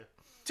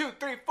2,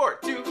 3, 4.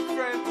 Two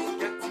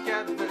friends get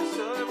together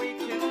so that we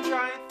can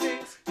try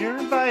things. You're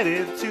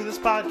invited to this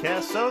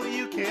podcast so that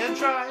you can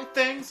try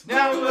things.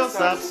 Now we'll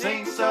stop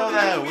singing so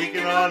that we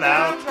can all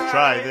now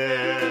try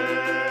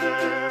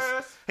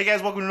this. Hey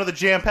guys, welcome to another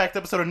jam-packed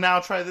episode of Now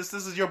Try This.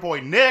 This is your boy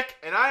Nick.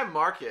 And I'm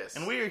Marcus.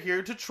 And we are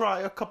here to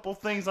try a couple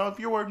things. Now, if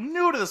you are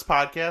new to this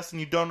podcast and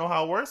you don't know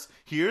how it works,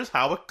 here's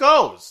how it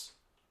goes.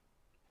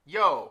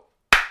 Yo,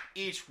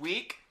 each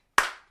week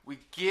we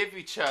give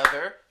each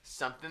other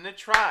something to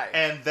try.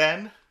 And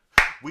then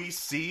we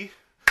see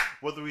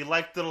whether we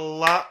liked it a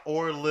lot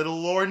or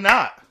little or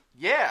not.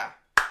 Yeah.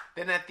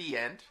 Then at the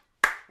end,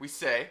 we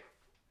say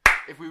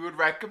if we would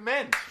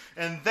recommend.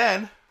 And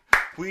then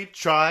we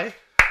try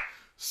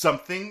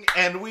something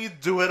and we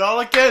do it all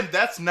again.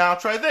 That's Now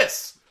Try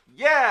This.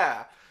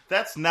 Yeah.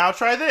 That's Now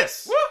Try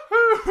This.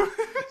 Woohoo!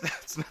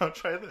 That's Now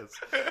Try This.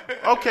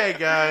 Okay,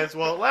 guys.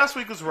 Well, last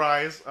week was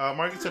Rise.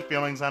 Marcus had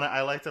feelings on it.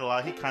 I liked it a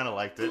lot. He kind of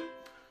liked it.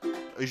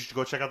 You should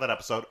go check out that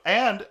episode.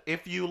 And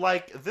if you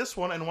like this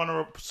one and want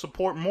to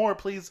support more,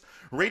 please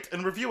rate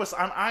and review us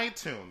on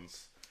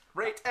iTunes.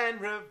 Rate and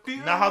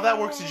review. Now, how that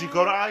works is you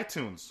go to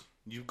iTunes.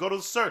 You go to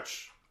the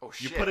search. Oh,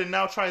 shit. You put in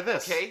Now Try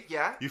This. Okay,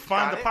 yeah. You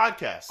find the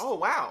podcast. Oh,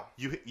 wow.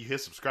 You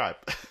hit subscribe.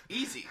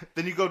 Easy.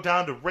 Then you go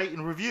down to rate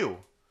and review.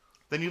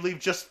 Then you leave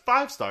just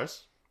 5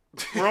 stars.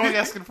 We're only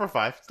asking for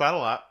 5. It's not a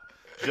lot.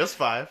 Just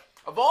 5.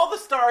 Of all the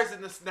stars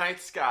in this night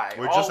sky,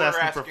 We're all just we're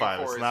asking for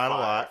 5. is It's not 5. a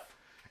lot.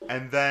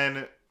 And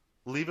then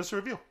leave us a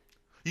review.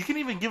 You can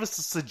even give us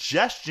a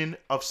suggestion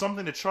of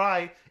something to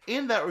try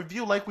in that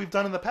review like we've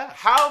done in the past.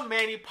 How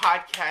many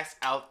podcasts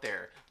out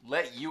there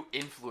let you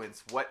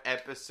influence what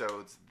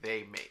episodes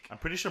they make? I'm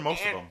pretty sure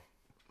most of them.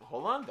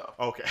 Hold on, though.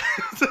 Okay.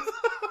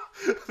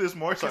 There's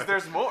more? Sorry.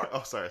 Because there's more.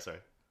 Oh, sorry.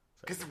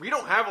 Because we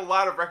don't have a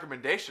lot of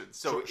recommendations.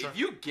 So Sure. if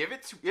you give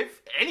it to...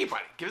 If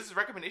anybody gives us a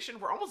recommendation,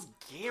 we're almost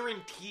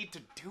guaranteed to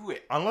do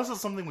it. Unless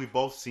it's something we've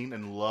both seen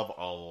and love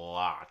a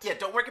lot. Yeah,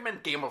 don't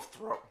recommend Game of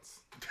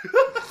Thrones.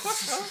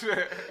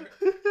 I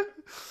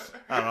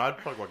don't know. I'd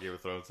talk about Game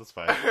of Thrones. That's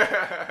fine.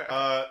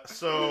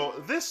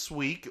 So this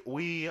week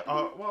we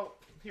well,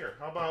 here.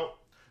 How about?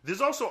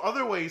 There's also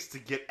other ways to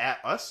get at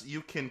us.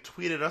 You can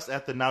tweet at us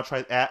at the Now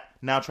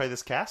Try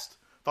This Cast.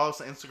 Follow us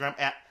on Instagram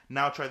at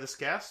Now Try This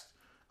Cast.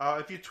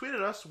 If you tweet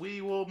at us,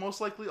 we will most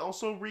likely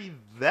also read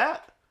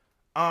that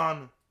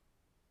on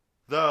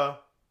the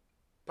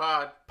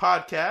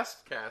podcast.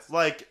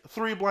 Like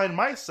Three Blind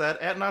Mice said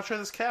at Now Try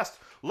This Cast.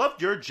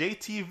 Loved your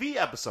JTV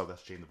episode.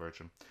 That's Jane the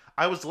Virgin.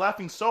 I was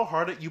laughing so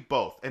hard at you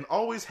both. And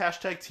always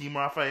hashtag Team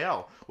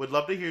Raphael. Would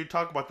love to hear you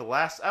talk about the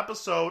last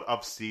episode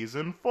of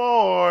Season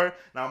 4.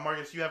 Now,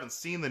 Marcus, you haven't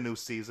seen the new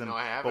season. No,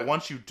 I haven't. But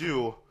once you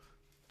do,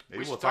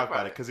 maybe we'll talk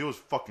about it. Because it was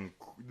fucking...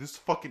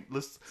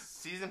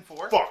 Season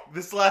 4? Fuck.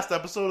 This last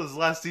episode of this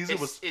last season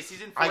was... Is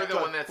Season 4 the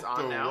one that's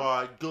on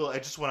now? Good.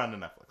 It just went on to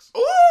Netflix.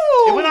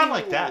 Ooh! It went on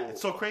like that.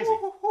 It's so crazy.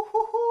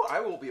 I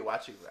will be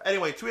watching that.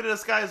 Anyway, tweet at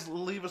us, guys.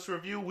 Leave us a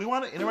review. We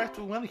want to interact.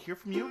 We want to hear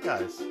from you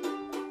guys.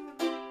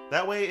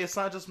 That way, it's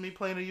not just me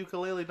playing a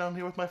ukulele down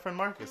here with my friend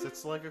Marcus.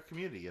 It's like a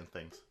community and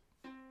things.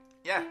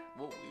 Yeah.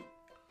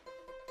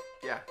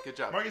 Yeah, good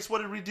job. Marcus,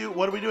 what did we do?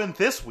 What are we doing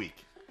this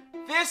week?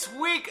 This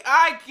week,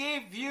 I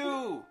gave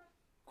you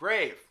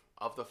Grave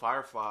of the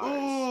Fireflies.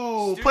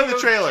 Ooh, play the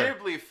trailer.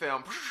 Ghibli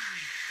film.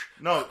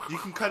 No, you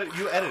can cut it.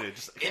 You edit it.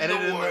 Just edit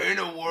it in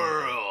a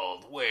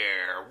world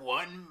where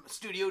one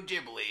Studio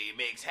Ghibli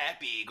makes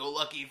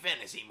happy-go-lucky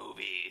fantasy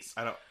movies.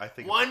 I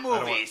think one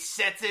movie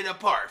sets it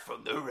apart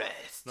from the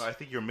rest. No, I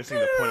think you're missing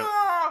the point of...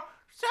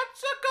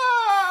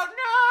 Setsuko!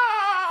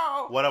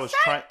 No! What I was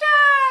trying...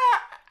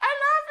 I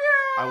love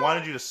you! I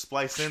wanted you to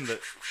splice in the...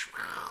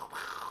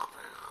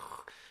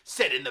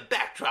 Set in the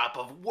backdrop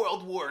of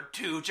World War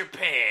II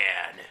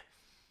Japan.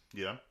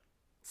 Yeah?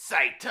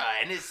 Saita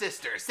and his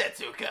sister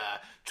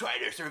Setsuka try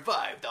to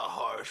survive the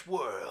harsh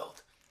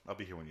world. I'll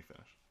be here when you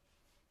finish.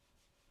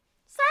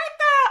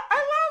 Saita, I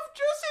love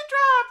juicy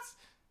drops.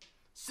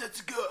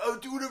 Setsuka, I'll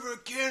do whatever I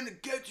can to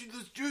get you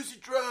those juicy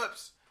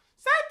drops.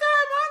 Saita,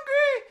 I'm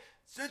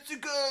hungry.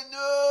 Setsuka,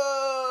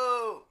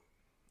 no.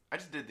 I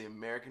just did the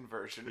American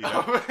version. You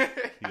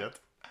did?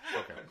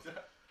 Okay.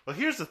 Well,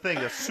 here's the thing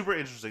that's super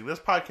interesting. This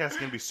podcast is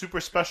going to be super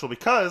special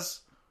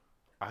because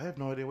I have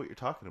no idea what you're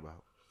talking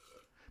about.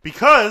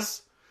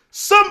 Because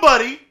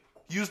somebody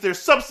used their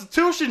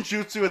substitution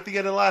jutsu at the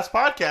end of the last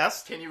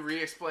podcast. Can you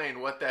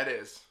re-explain what that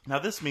is? Now,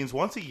 this means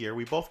once a year,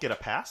 we both get a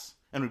pass,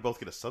 and we both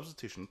get a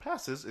substitution.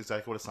 Pass is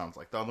exactly what it sounds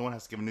like. The other one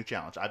has to give a new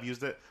challenge. I've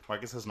used it.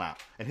 Marcus has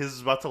not. And his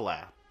is about to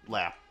lapse.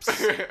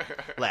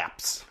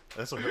 Lapse.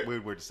 That's a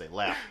weird word to say.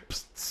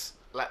 Lapse.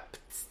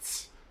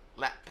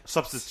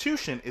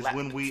 Substitution is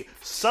when we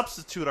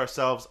substitute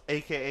ourselves,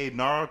 a.k.a.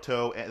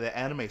 Naruto, the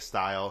anime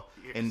style,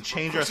 and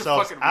change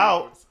ourselves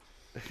out.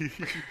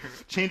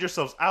 Change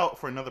ourselves out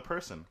for another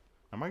person.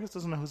 Now, Marcus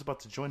doesn't know who's about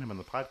to join him in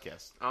the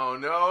podcast. Oh,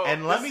 no.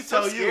 And let me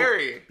tell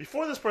you,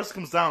 before this person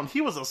comes down,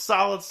 he was a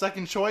solid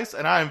second choice,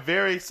 and I am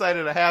very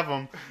excited to have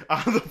him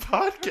on the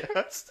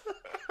podcast.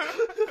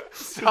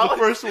 The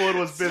first one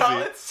was busy.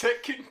 Solid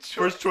second choice.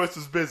 First choice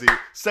was busy.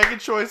 Second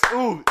choice,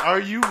 ooh, are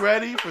you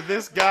ready for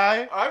this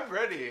guy? I'm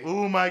ready.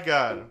 Oh my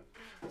god.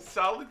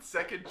 Solid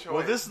second choice.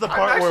 Well, this is the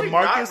part where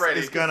Marcus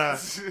is gonna.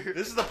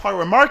 This is the part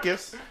where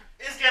Marcus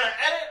is gonna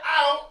edit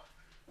out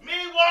me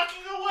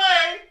walking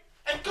away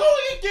and going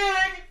and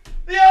getting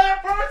the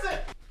other person.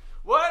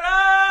 What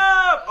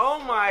up?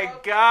 Oh my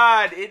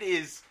god, it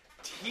is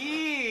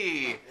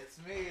T. It's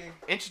me.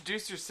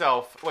 Introduce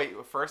yourself. Wait,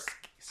 first,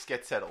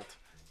 get settled.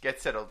 Get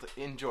settled.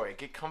 Enjoy.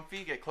 Get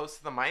comfy. Get close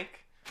to the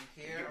mic. I'm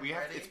here. We I'm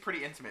have. ready. It's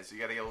pretty intimate, so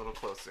you gotta get a little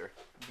closer.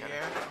 Here.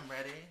 I'm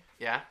ready.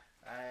 Yeah.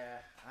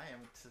 I am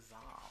Tazam.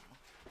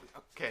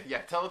 Okay.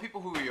 Yeah. Tell the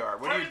people who you are.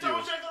 What do you do?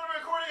 Double check the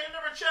recording. I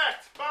never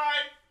checked.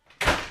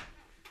 Bye.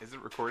 Is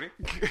it recording?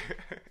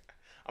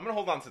 I'm gonna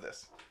hold on to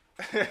this.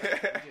 You do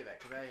that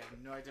because I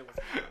have no idea what's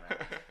going on.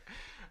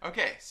 Right?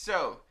 Okay,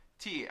 so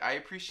T, I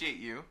appreciate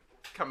you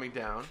coming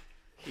down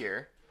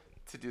here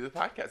to do the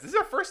podcast. This is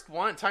our first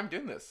time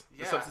doing this.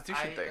 The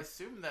substitution I thing.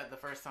 assumed that the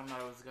first time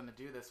that I was going to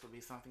do this would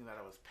be something that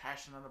I was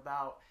passionate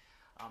about,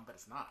 but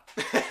it's not.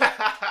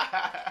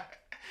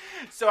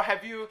 So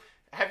have you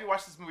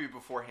watched this movie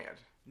beforehand?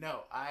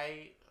 No,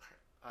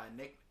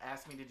 Nick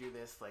asked me to do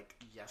this like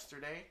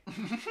yesterday.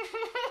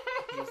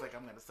 He was like,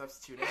 "I'm going to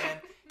substitute in.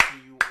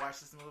 Can you watch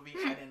this movie?"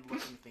 I didn't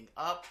look anything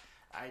up.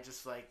 I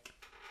just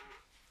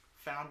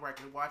found where I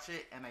could watch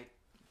it, and I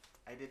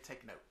did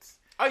take notes.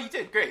 Oh, you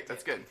did? Great.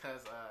 That's good.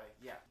 Because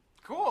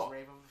Cool.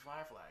 Rave of the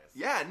Fireflies.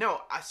 Yeah,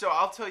 no. So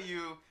I'll tell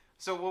you.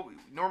 So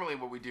normally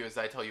what we do is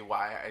I tell you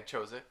why I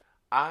chose it.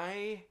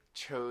 I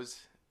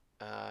chose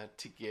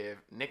to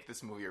give Nick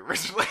this movie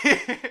originally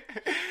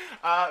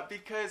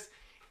because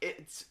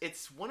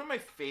it's one of my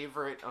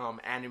favorite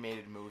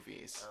animated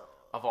movies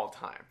of all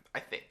time. I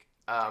think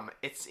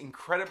it's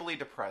incredibly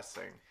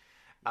depressing.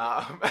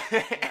 I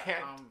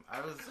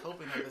was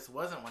hoping that this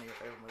wasn't one of your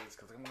favorite movies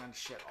because I'm going to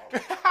shit all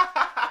over.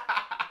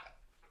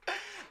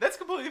 That's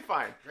completely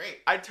fine. Great.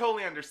 I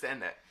totally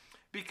understand that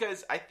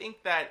because I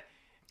think that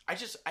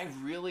I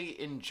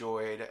really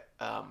enjoyed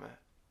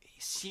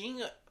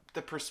seeing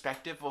the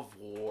perspective of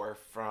war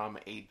from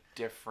a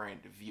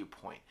different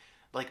viewpoint.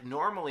 Like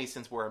normally,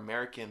 since we're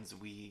Americans,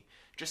 we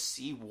just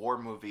see war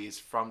movies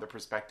from the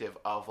perspective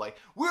of like,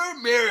 we're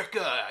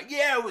America.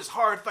 Yeah, it was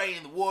hard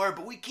fighting the war,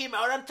 but we came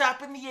out on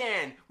top in the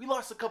end. We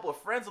lost a couple of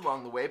friends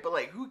along the way, but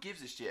like, who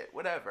gives a shit?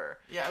 Whatever.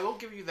 Yeah, I will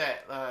give you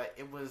that.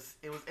 It was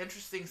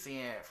interesting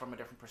seeing it from a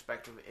different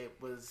perspective.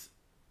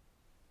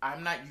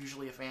 I'm not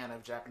usually a fan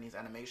of Japanese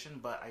animation,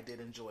 but I did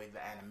enjoy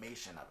the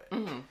animation of it.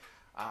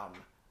 Mm-hmm.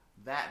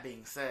 That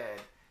being said,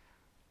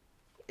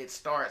 it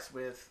starts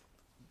with,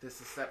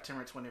 this is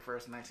September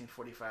 21st,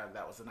 1945.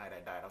 That was the night I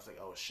died. I was like,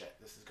 oh shit,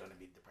 this is going to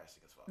be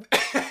depressing as fuck.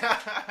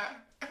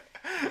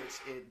 Which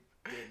it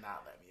did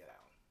not let me down.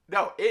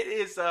 No, it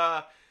is,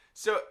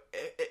 so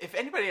if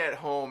anybody at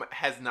home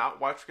has not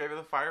watched Grave of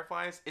the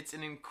Fireflies, it's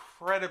an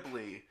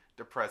incredibly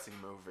depressing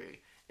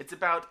movie. It's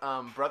about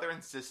brother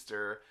and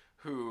sister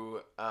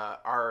who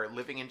are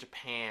living in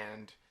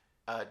Japan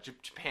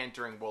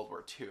during World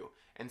War II.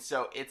 And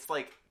so it's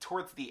like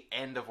towards the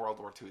end of World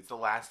War II. It's the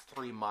last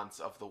 3 months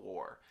of the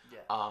war.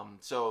 Yeah.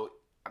 So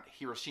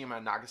Hiroshima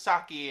and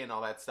Nagasaki and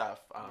all that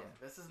stuff.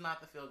 This is not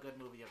the feel-good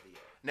movie of the year.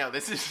 No,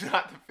 this is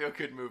not the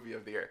feel-good movie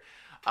of the year.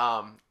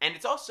 And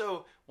it's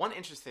also, one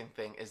interesting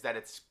thing is that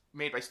it's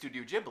made by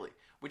Studio Ghibli,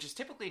 which is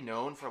typically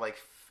known for like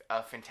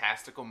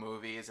fantastical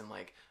movies and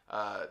like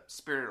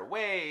Spirited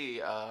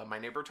Away, My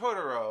Neighbor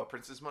Totoro,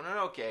 Princess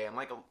Mononoke, and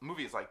like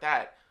movies like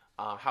that,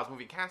 Howl's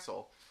Moving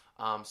Castle.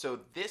 So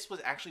this was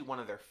actually one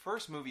of their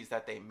first movies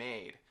that they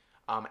made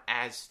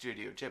as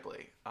Studio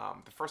Ghibli.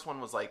 The first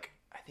one was like,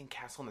 I think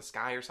Castle in the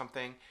Sky or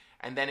something,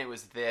 and then it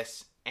was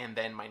this, and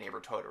then My Neighbor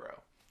Totoro.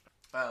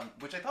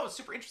 Which I thought was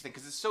super interesting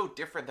because it's so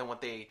different than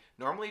what they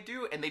normally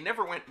do, and they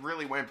never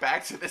really went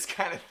back to this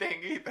kind of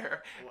thing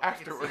either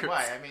afterwards. I can see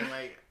why. I mean,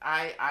 like,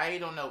 I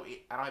don't know.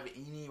 I don't have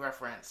any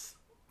reference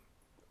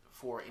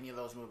for any of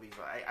those movies.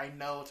 I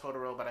know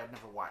Totoro, but I've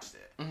never watched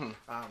it. Mm-hmm.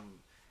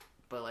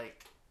 But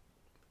like,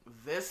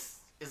 this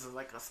is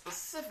like a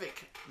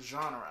specific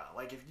genre.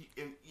 Like, if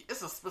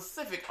it's a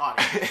specific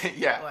audience.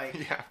 Yeah, like,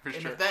 yeah, for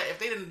and sure. if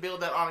they didn't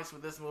build that audience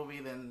with this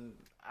movie, then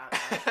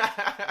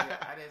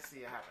I didn't see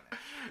it happening.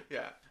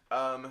 Yeah.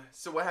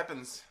 So what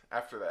happens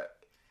after that?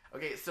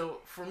 Okay, so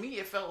for me,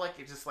 it felt like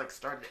it just like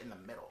started in the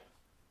middle.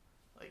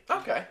 Like,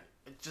 Okay.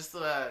 Just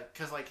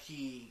because like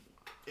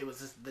it was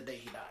just the day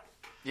he died.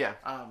 Yeah.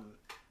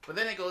 But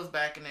then it goes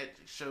back and it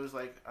shows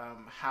like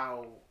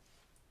how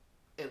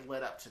it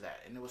led up to that,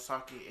 and it was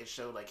talking. It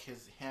showed like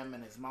him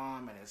and his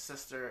mom and his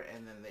sister,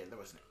 and then there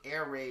was an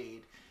air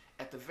raid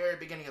at the very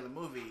beginning of the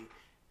movie.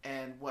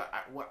 And what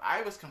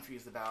I was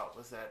confused about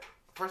was that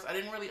first I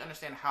didn't really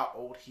understand how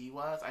old he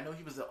was. I know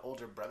he was the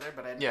older brother,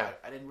 but I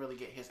didn't really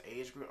get his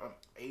age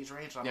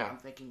range. I'm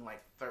thinking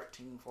like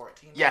 13,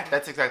 14. Yeah, maybe.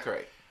 that's exactly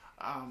right.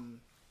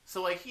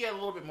 So like he had a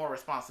little bit more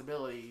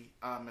responsibility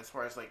as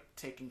far as like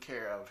taking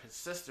care of his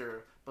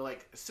sister. But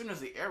like as soon as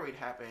the air raid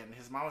happened,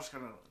 his mom was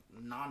kind of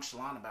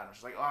nonchalant about it.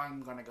 She's like, "Oh,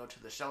 I'm gonna go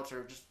to the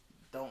shelter. Just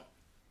don't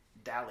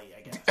dally,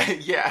 I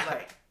guess. Yeah.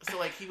 Like, so,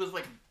 like, he was,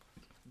 like,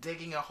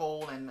 digging a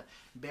hole and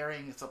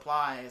burying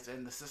supplies,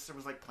 and the sister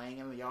was, like, playing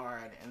in the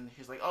yard, and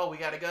he's like, oh, we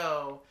gotta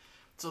go.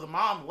 So the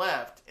mom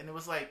left, and it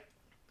was, like,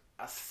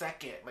 a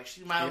second. Like,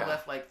 she might have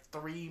left, like,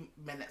 3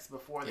 minutes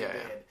before they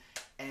did,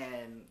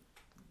 and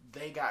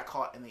they got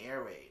caught in the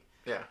air raid.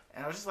 Yeah.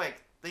 And I was just,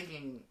 like,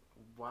 thinking,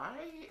 why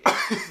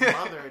is this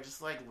mother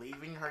just, like,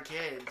 leaving her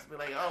kids? Be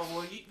like, oh,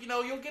 well, you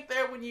know, you'll get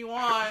there when you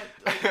want.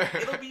 Like,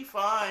 it'll be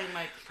fine.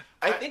 Like,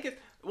 I think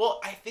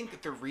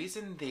that the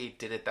reason they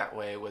did it that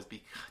way was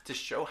to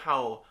show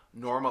how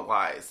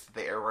normalized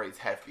the air raids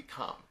have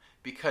become.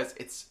 Because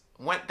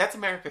that's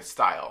America's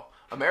style.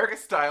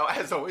 America's style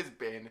has always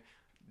been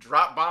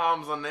drop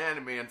bombs on the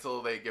enemy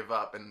until they give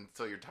up and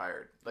until you're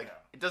tired. Like,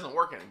 it doesn't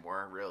work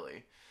anymore,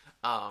 really.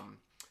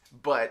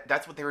 But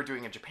that's what they were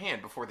doing in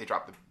Japan before they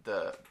dropped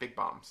the big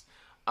bombs.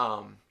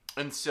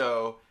 And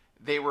so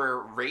they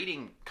were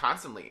raiding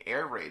constantly,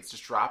 air raids,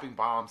 just dropping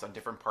bombs on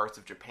different parts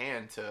of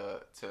Japan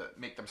to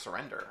make them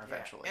surrender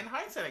eventually. In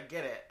hindsight, I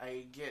get it.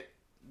 I get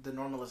the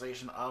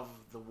normalization of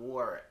the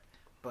war.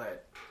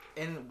 But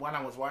when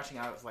I was watching,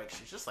 I was like,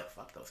 she's just like,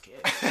 fuck those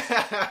kids.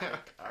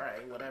 All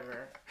right,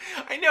 whatever.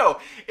 I know.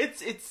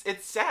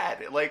 It's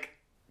sad. Like,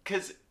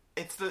 because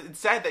it's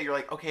sad that you're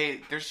like,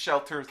 okay, there's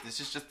shelters. This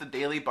is just the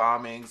daily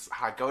bombings.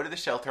 Go to the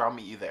shelter. I'll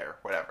meet you there.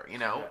 Whatever. You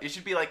know, It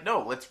should be like,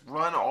 no, let's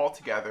run all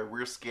together.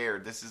 We're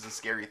scared. This is a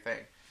scary thing.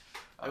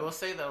 I will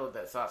say though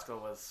that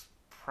Satsuko was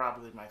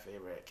probably my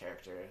favorite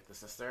character, the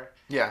sister.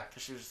 Yeah,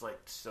 because she was just like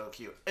so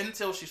cute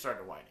until she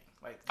started whining.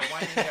 Like, the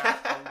whining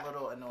got a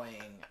little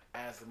annoying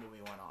as the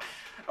movie went on.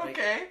 Like,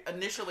 okay.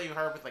 Initially,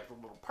 her with, like, the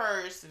little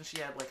purse, and she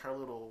had, like, her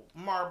little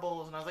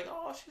marbles, and I was like,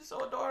 oh, she's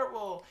so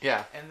adorable.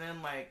 Yeah. And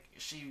then, like,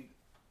 she's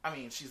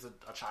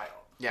a child.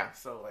 Yeah.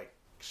 So, like,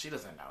 she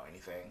doesn't know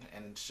anything,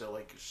 and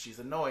she's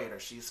annoyed, or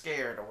she's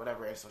scared, or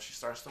whatever, and so she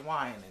starts to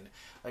whine, and,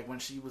 like, when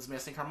she was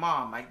missing her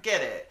mom, I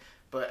get it,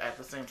 but at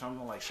the same time,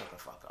 I'm like, shut the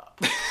fuck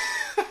up.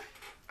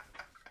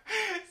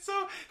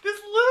 So, this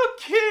little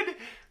kid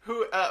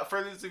who,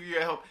 for those of you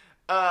at home,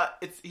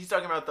 he's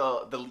talking about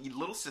the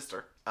little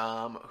sister,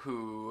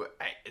 who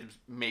is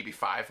maybe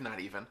 5, not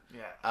even.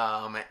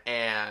 Yeah.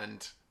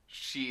 And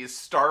she's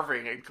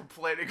starving and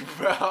complaining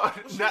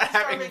about not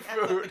having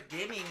food. At the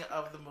beginning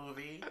of the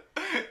movie,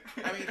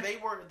 I mean, they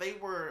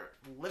were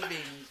living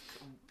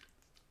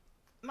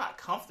not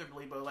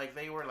comfortably, but like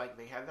they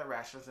had their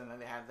rations, and then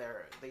they had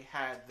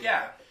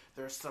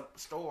their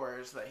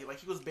stores that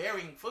he was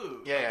bearing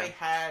food. Yeah, They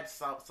had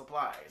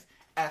supplies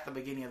at the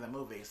beginning of the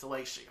movie. So,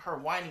 like, her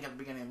whining at the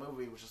beginning of the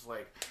movie was just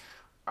like,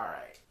 all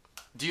right.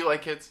 Do you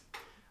like kids?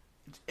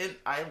 And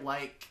I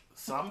like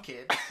some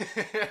kids.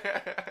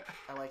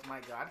 I like my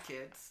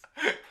godkids.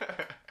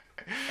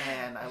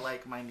 And I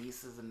like my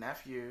nieces and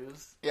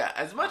nephews. Yeah,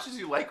 as much as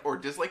you like or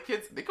dislike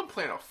kids, they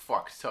complain a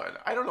fuck ton.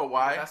 I don't know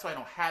why. That's why I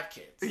don't have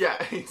kids.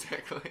 Yeah,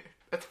 exactly.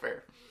 That's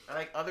fair. I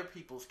like other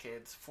people's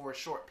kids for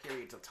short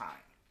periods of time.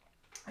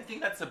 I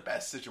think that's the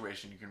best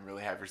situation you can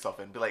really have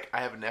yourself in. Be like,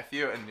 I have a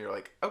nephew, and you're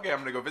like, okay, I'm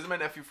gonna go visit my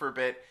nephew for a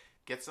bit,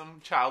 get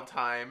some child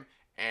time,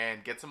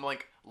 and get some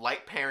like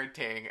light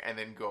parenting, and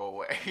then go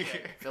away.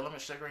 Yeah, fill them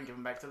with sugar and give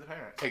them back to the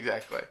parents.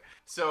 Exactly.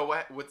 So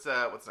what's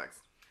next?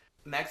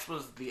 Next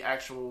was the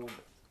actual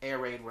air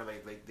raid where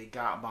they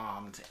got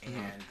bombed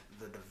and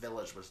the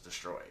village was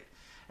destroyed.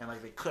 And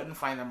like they couldn't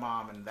find their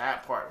mom, and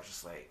that part was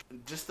just like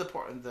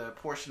the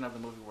portion of the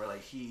movie where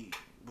like he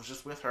was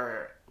just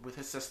with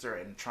his sister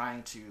and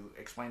trying to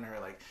explain to her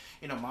like,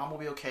 you know, mom will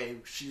be okay.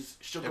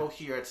 She'll go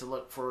here to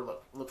look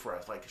for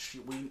us. Like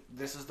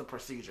this is the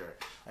procedure.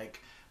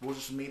 Like we'll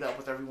just meet up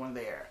with everyone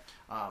there.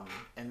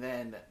 And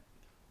then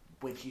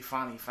when he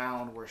finally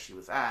found where she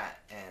was at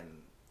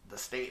and the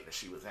state that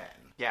she was in.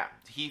 Yeah,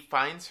 he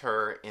finds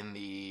her in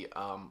the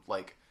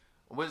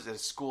what is it, a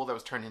school that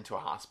was turned into a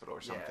hospital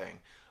or something.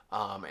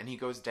 Yeah. And he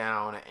goes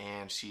down,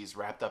 and she's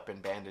wrapped up in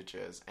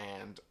bandages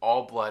and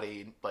all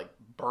bloody, like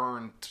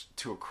burned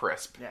to a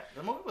crisp. Yeah,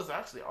 the movie was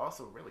actually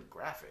also really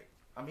graphic.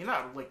 I mean,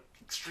 not like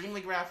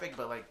extremely graphic,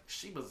 but like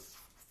she was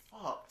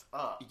fucked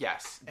up.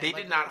 Yes, and they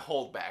did not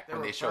hold back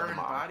when they showed the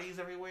mom. Bodies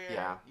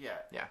everywhere.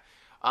 Yeah.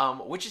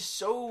 Which is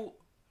so.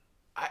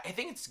 I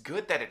think it's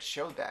good that it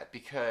showed that,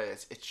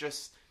 because it's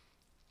just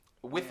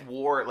with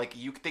war, like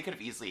they could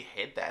have easily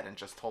hid that and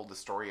just told the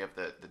story of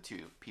the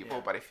two people.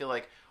 Yeah. But I feel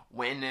like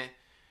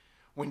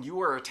when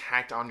you are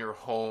attacked on your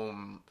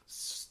home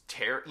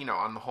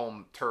on the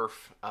home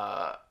turf,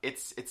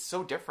 it's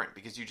so different,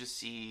 because you just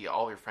see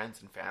all your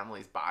friends and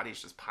family's bodies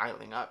just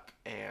piling up,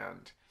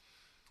 and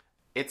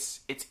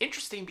it's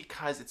interesting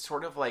because it's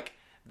sort of like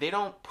they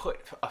don't put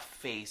a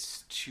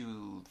face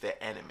to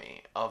the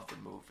enemy of the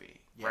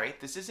movie, right?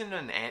 This isn't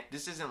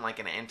like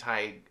an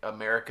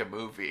anti-America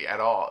movie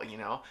at all, you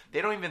know?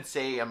 They don't even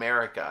say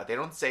America. They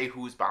don't say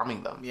who's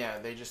bombing them. Yeah,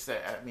 they just say,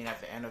 I mean, at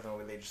the end of the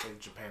movie, they just say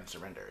Japan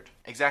surrendered.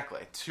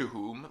 Exactly. To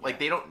whom? Like,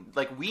 they don't,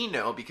 like, we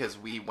know because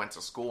we went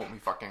to school and we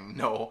fucking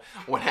know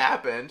what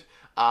happened.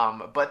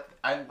 But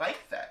I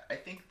like that. I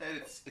think that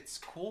it's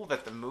cool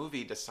that the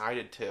movie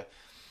decided to,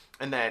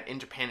 and that in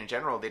Japan in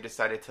general, they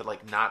decided to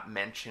like not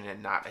mention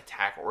and not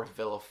attack or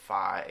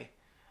vilify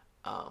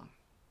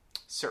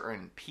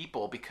certain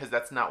people because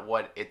that's not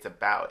what it's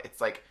about. It's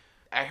like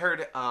I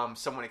heard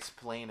someone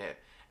explain it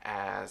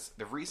as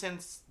the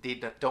reasons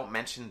they don't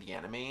mention the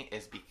enemy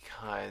is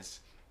because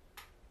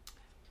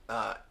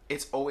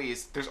there's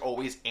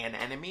always an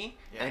enemy,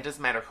 and it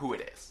doesn't matter who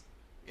it is.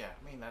 Yeah,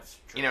 I mean that's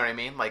true. You know what I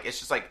mean? Like it's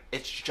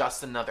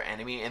just another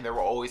enemy, and there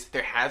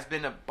has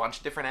been a bunch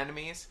of different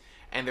enemies,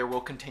 and there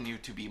will continue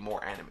to be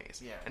more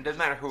enemies. Yeah, and it doesn't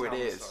matter who it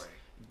is. Story.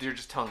 They're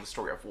just telling the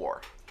story of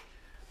war.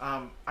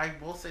 I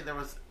will say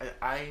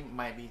I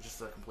might be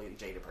just a completely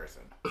jaded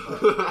person.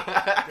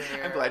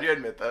 I'm glad you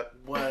admit that.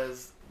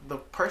 Was the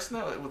person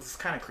that was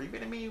kind of creepy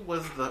to me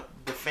was the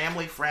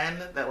family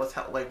friend that was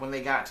like when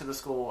they got to the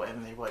school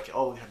and they were like,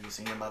 "Oh, have you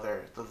seen your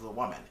mother?" The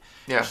woman.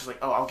 Yeah. And she's like,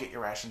 "Oh, I'll get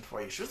your rations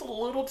for you." She was a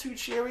little too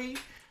cheery,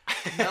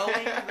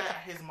 knowing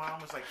that his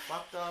mom was like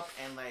fucked up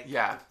and like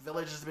the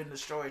village has been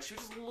destroyed. She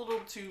was a little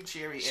too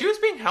cheery. She was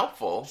being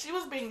helpful. She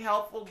was being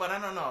helpful, but I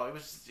don't know.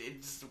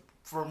 It just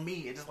for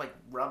me, it just like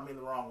rubbed me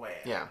the wrong way.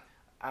 Yeah.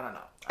 I don't know.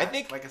 I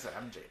think, like I said,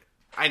 I'm jaded.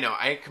 I know,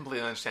 I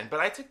completely understand, but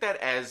I took that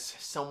as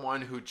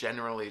someone who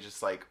generally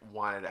just like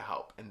wanted to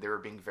help, and they were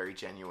being very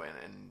genuine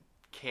and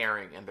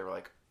caring, and they were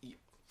like,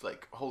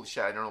 holy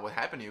shit, I don't know what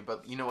happened to you,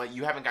 but you know what?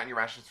 You haven't gotten your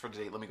rations for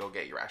today. Let me go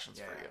get your rations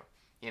for you.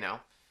 You know.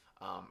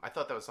 I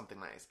thought that was something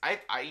nice. I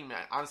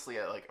honestly,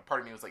 like, a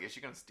part of me was like, is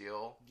she gonna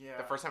steal? Yeah.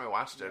 The first time I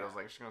watched it, I was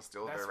like, is she gonna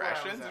steal their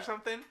rations or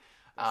something?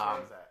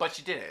 But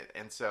she didn't,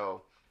 and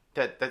so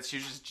that she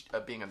was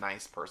just being a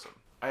nice person.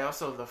 I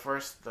also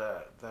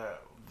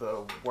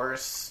the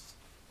worst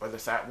or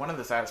one of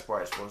the saddest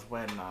parts was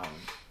when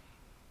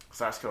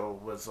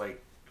Sasuke was like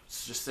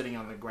just sitting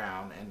on the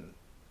ground and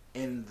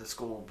in the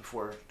school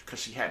before because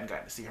she hadn't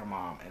gotten to see her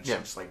mom and she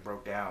just like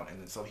broke down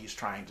and then so he's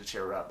trying to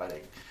cheer her up by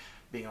like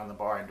being on the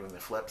bar and doing the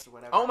flips or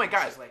whatever. Oh my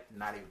god! She's like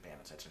not even paying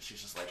attention. She's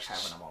just like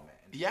having a moment.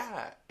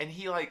 And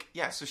he like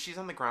so she's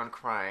on the ground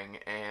crying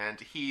and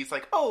he's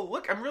like, oh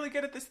look, I'm really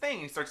good at this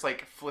thing. He starts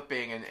like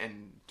flipping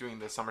and doing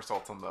the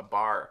somersaults on the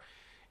bar.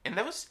 And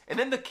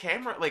then the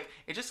camera, like,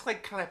 it just,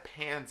 like, kind of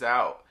pans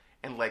out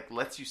and, like,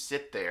 lets you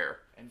sit there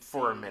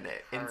for a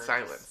minute in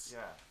silence.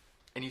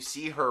 And you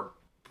see her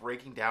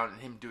breaking down and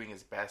him doing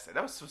his best. And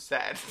that was so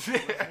sad.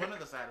 It was one of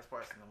the saddest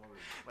parts in the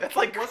movie. That's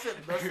like... It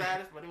wasn't the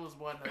saddest, but it was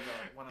one of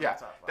the top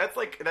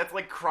five. That's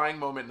like crying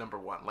moment number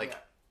one. Like,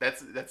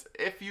 that's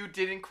if you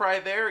didn't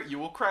cry there, you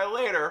will cry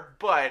later,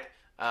 but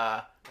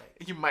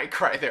you might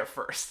cry there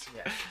first.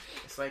 Yeah.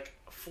 It's like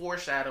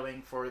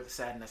foreshadowing for the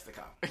sadness to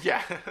come.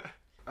 Yeah.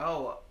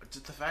 Oh,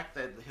 just the fact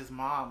that his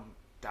mom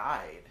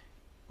died,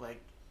 like,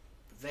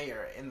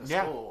 there in the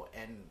school,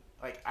 and,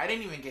 like, I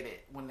didn't even get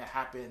it when it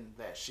happened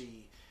that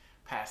she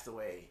passed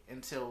away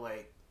until,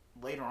 like,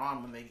 later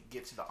on when they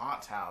get to the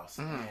aunt's house,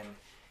 and,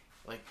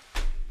 like,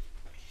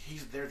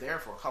 they're there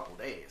for a couple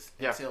days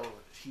until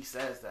he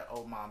says that,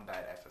 oh, mom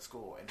died after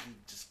school, and he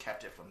just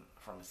kept it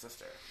from his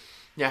sister.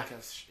 Yeah.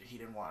 Because he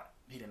didn't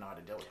know how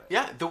to deal with it.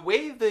 Yeah, the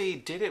way they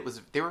did it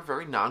was they were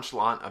very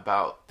nonchalant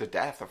about the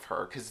death of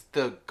her because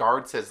the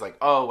guard says like,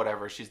 oh,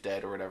 whatever, she's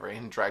dead or whatever,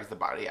 and drags the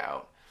body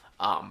out.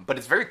 But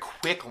it's a very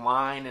quick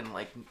line and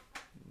like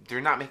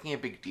they're not making a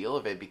big deal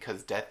of it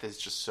because death is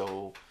just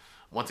so,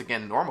 once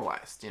again,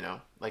 normalized, you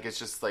know? Like it's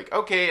just like,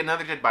 okay,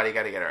 another dead body,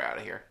 gotta get her out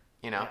of here,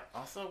 you know? Yeah.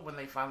 Also, when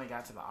they finally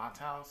got to the aunt's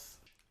house...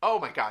 Oh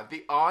my god,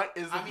 the aunt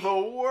is the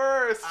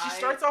worst. She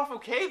starts off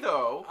okay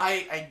though.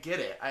 I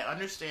get it. I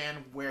understood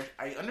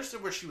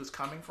where she was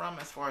coming from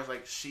as far as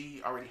like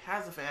she already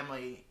has a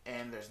family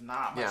and there's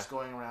not much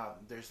going around.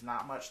 There's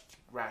not much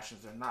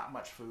rations. There's not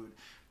much food.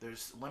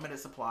 There's limited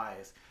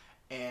supplies,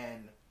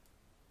 and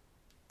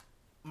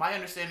my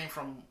understanding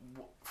from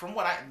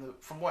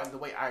the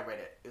way I read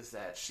it is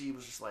that she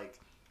was just like,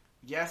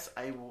 yes,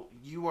 I will.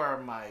 You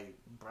are my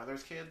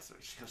brother's kids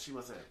because she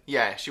wasn't.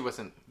 Yeah, she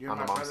wasn't you're on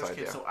my the mom's brother's side.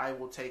 Kid, yeah. So I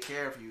will take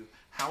care of you.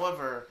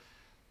 However,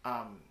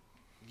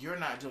 you're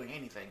not doing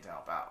anything to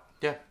help out.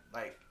 Yeah.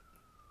 Like,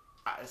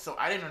 so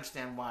I didn't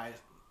understand why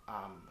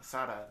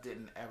Sada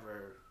didn't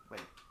ever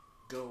like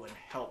go and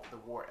help the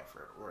war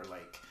effort or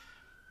like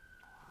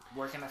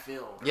work in a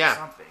field or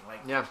something.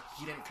 Like,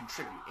 he didn't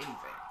contribute anything.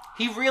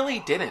 He really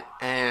didn't,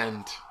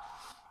 and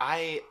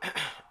I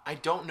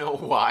don't know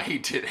why he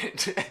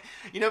didn't.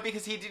 You know,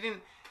 because he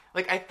didn't,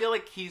 like, I feel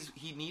like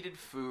he needed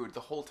food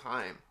the whole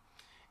time,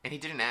 and he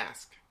didn't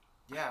ask.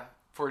 Yeah.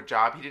 For a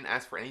job, he didn't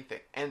ask for anything.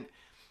 And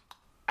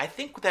I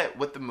think that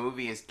what the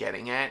movie is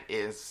getting at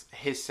is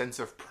his sense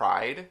of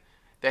pride,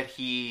 that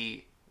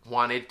he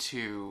wanted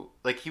to,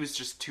 like, he was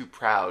just too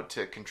proud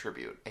to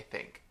contribute, I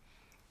think.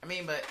 I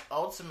mean, but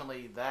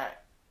ultimately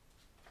that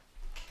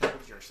killed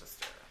your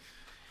sister.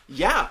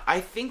 Yeah,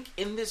 I think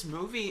in this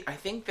movie, I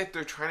think that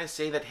they're trying to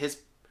say that his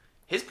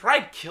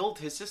pride killed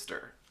his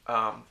sister.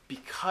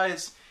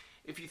 Because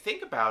if you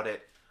think about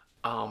it,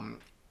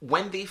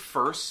 when they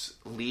first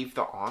leave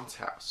the aunt's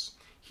house,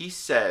 he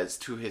says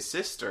to his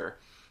sister,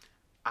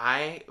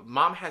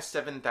 Mom has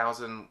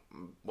 $7,000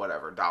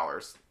 whatever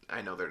dollars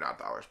I know they're not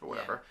dollars, but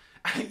whatever.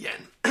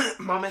 Yen.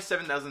 Mom has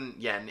 7,000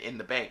 yen in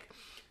the bank.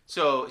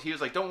 So he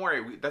was like, don't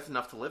worry, that's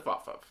enough to live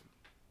off of.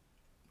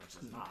 Which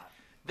is not.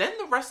 Then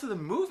the rest of the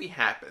movie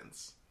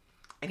happens.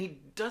 And he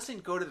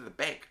doesn't go to the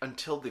bank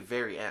until the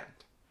very end.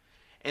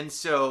 And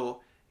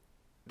so,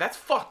 that's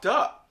fucked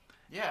up.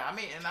 Yeah, I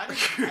mean, and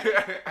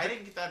I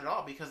didn't get that at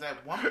all, because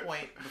at one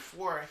point,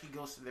 before he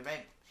goes to the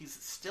bank, he's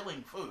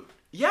stealing food.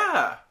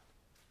 Yeah.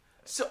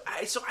 So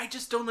I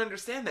just don't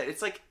understand that.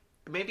 It's like,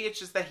 maybe it's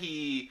just that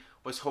he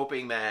was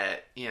hoping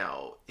that, you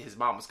know, his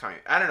mom was coming.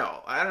 I don't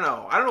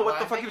know what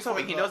the fuck he was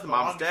hoping. He knows the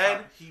mom's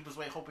dead. He was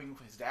hoping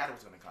his dad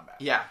was going to come back.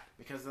 Yeah.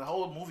 Because the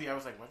whole movie, I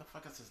was like, where the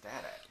fuck is his dad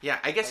at? Yeah,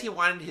 I guess he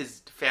wanted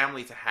his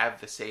family to have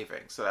the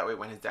savings, so that way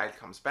when his dad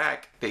comes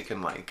back, they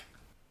can, like,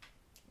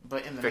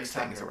 but in the fix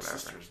meantime, things or their whatever.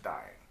 sister's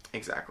dying.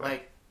 Exactly.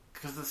 Like,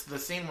 because the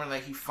scene where,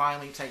 like, he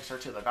finally takes her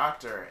to the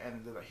doctor,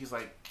 and he's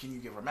like, can you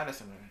give her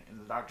medicine? And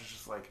the doctor's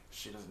just like,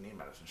 she doesn't need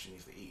medicine, she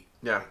needs to eat.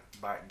 Yeah.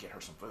 Like, get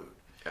her some food.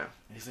 Yeah.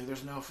 And he's like,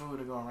 there's no food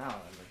to go around.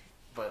 And like,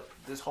 but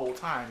this whole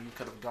time, you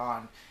could have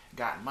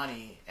gotten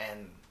money,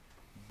 and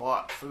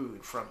bought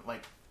food from,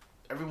 like,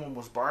 everyone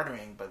was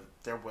bartering, but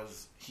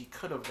he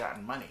could have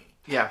gotten money.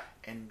 Yeah.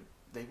 And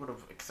they would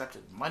have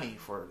accepted money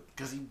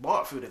because he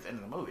bought food at the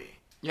end of the movie.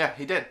 Yeah,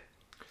 he did.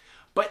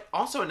 But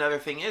also another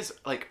thing is,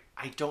 like,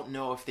 I don't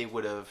know if they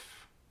would have...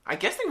 I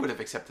guess they would have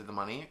accepted the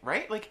money,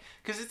 right? Like,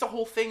 because it's a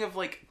whole thing of,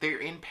 like, they're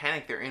in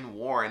panic, they're in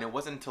war, and it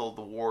wasn't until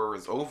the war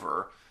was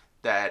over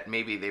that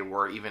maybe they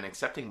were even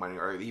accepting money,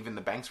 or even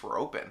the banks were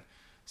open.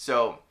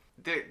 So,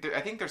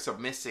 I think there's a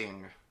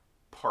missing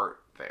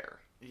part there.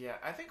 Yeah,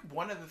 I think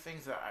one of the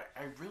things that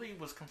I really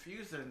was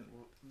confused in,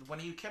 when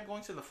he kept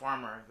going to the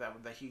farmer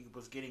that he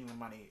was getting the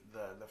money,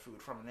 the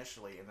food from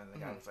initially, and then the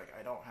guy was like,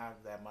 I don't have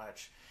that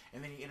much,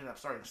 and then he ended up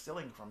starting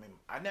stealing from him.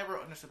 I never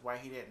understood why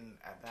he didn't,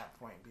 at that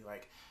point, be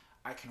like,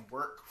 I can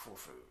work for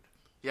food.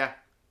 Yeah.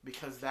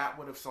 Because that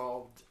would have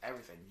solved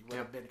everything. You would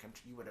have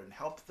you would have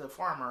helped the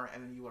farmer,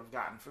 and then you would have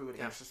gotten food, and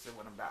your sister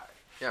wouldn't have died.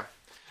 Yeah.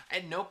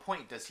 At no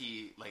point does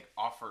he, like,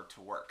 offer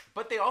to work.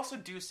 But they also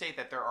do say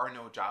that there are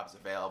no jobs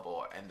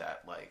available, and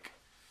that, like,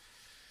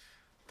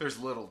 there's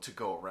little to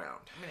go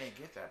around. I mean, I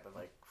get that, but,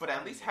 like... But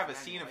at least have a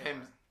scene of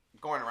him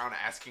going around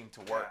asking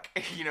to work.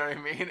 Yeah. You know what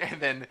I mean? And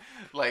then,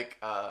 like,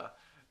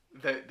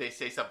 they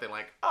say something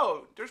like,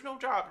 oh, there's no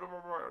job, blah, blah,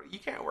 blah. You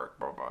can't work,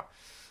 blah,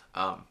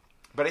 blah.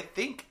 But I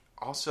think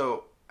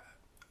also...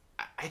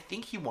 I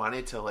think he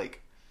wanted to,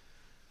 like...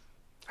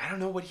 I don't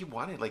know what he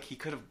wanted. Like,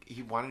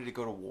 he wanted to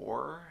go to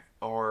war...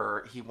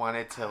 Or he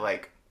wanted to,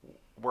 like,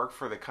 work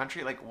for the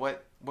country. Like,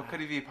 what could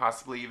he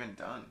possibly even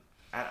done?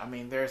 I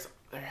mean, there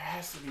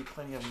has to be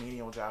plenty of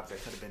menial jobs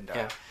that could have been done.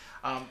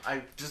 Yeah.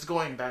 I just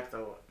going back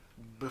though,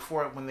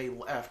 before when they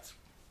left,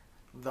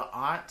 the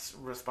aunt's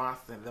response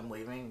to them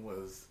leaving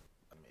was,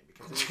 I mean,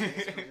 because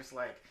it was just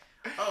like,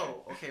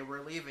 oh, okay,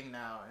 we're leaving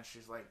now, and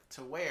she's like,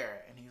 to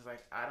where? And he's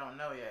like, I don't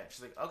know yet.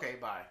 She's like, okay,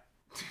 bye.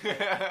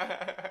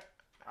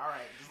 All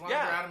right, as long as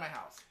you're out of my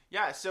house.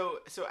 Yeah,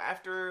 so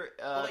after...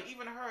 but like,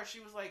 even her, she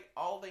was like,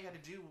 all they had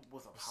to do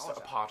was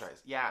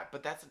apologize. Yeah,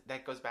 but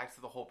that goes back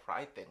to the whole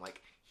pride thing.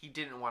 Like, he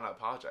didn't want to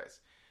apologize.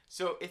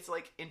 So it's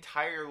like,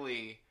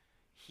 entirely,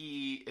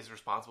 he is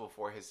responsible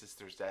for his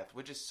sister's death,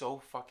 which is so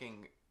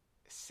fucking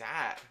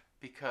sad.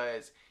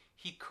 Because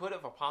he could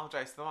have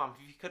apologized to the mom.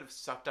 He could have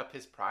sucked up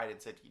his pride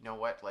and said, you know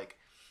what, like,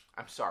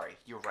 I'm sorry,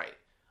 you're right.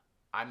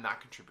 I'm not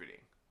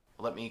contributing.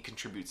 Let me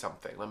contribute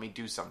something. Let me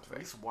do something. At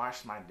least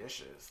wash my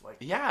dishes. Like,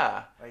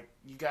 yeah. Like,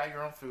 you got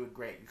your own food,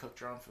 great. You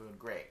cooked your own food,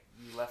 great.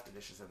 You left the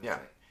dishes in the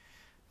sink.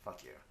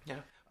 Fuck you.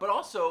 Yeah. But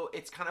also,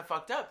 it's kind of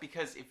fucked up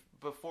because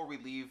before we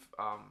leave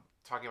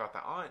talking about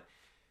the aunt,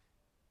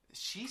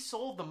 she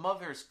sold the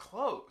mother's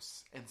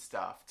clothes and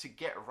stuff to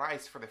get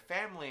rice for the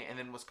family, and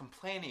then was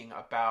complaining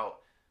about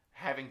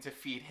having to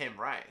feed him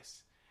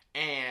rice.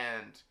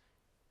 And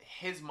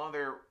his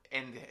mother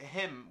and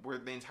him were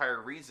the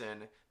entire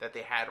reason that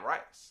they had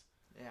rice.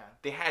 Yeah.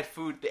 They had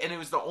food, and it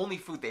was the only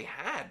food they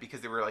had because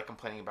they were, like,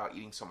 complaining about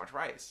eating so much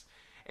rice.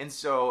 And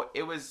so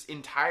it was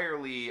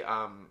entirely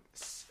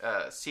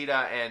Sita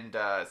and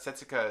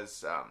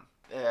Setsuka's...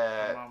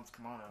 their mom's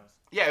kimonos.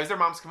 Yeah, it was their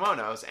mom's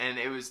kimonos, and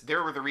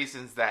there were the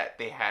reasons that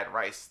they had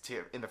rice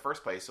in the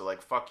first place. So,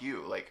 like, fuck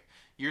you. Like,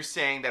 you're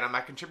saying that I'm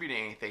not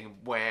contributing anything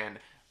when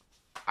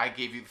I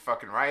gave you the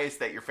fucking rice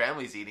that your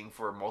family's eating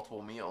for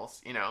multiple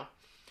meals, you know?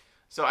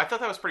 So I thought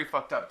that was pretty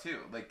fucked up, too.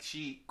 Like,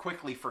 she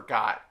quickly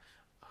forgot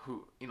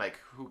who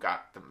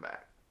got them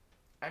back.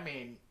 I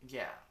mean,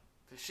 yeah.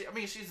 She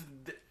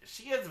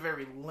has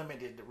very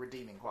limited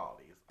redeeming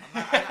qualities.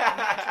 I'm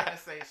not trying to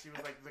say she was,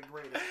 like, the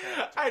greatest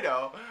character. I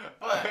know.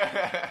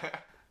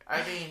 But,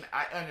 I mean,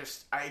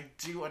 I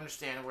do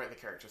understand where the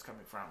character's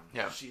coming from.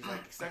 Yeah. She's,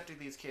 like, accepted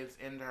these kids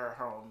into her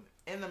home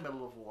in the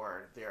middle of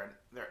war. They're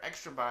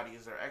extra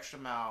bodies. They're extra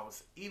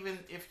mouths. Even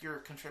if you're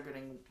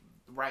contributing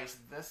rice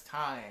this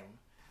time...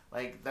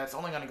 Like, that's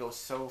only going to go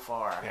so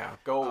far. Yeah,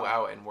 go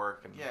out and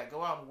work.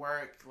 Go out and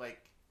work. Like,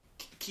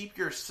 keep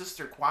your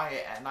sister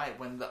quiet at night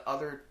when the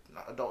other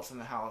adults in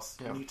the house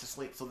need to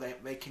sleep so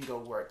they can go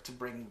work to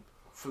bring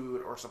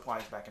food or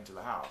supplies back into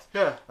the house.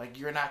 Yeah. Like,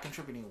 you're not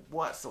contributing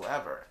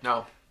whatsoever.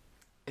 No.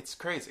 It's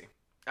crazy.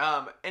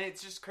 And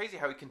it's just crazy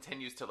how he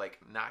continues to, like,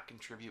 not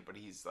contribute, but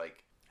he's,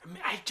 like... I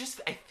mean, I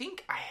think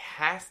it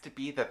has to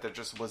be that there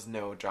just was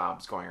no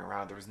jobs going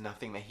around. There was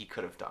nothing that he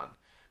could have done.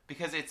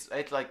 Because it's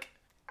like...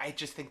 I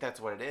just think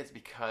that's what it is,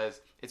 because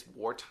it's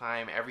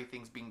wartime,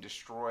 everything's being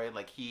destroyed,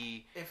 like,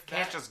 he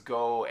can't just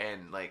go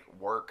and, like,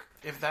 work.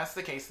 If that's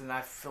the case, then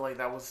I feel like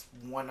that was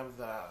one of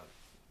the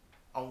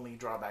only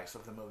drawbacks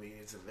of the movie,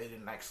 is that they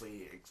didn't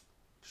actually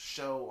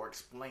show or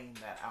explain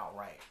that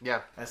outright.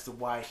 Yeah. As to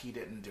why he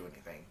didn't do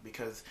anything,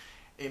 because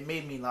it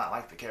made me not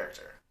like the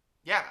character.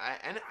 Yeah,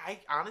 and I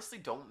honestly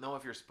don't know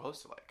if you're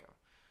supposed to like him,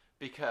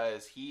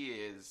 because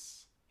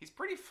he's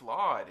pretty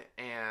flawed,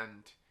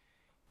 and...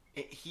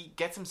 he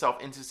gets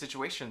himself into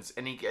situations,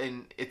 and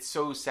it's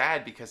so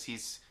sad because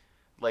he's,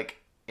 like,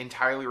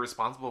 entirely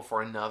responsible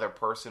for another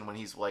person when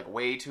he's, like,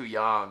 way too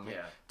young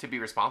to be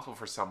responsible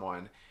for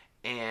someone,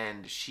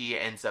 and she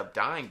ends up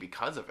dying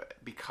because of it,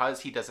 because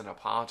he doesn't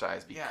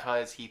apologize,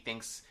 because he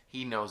thinks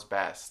he knows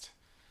best,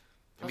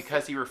 and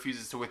because he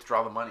refuses to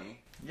withdraw the money.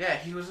 Yeah,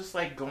 he was just,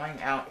 like,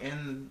 going out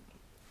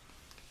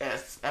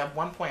at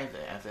one point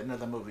at the end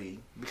of the movie,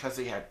 because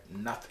he had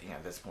nothing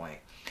at this point,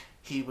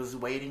 he was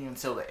waiting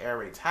until the air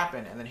raids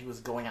happened, and then he was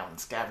going out and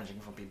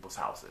scavenging from people's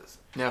houses.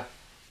 Yeah.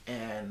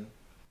 And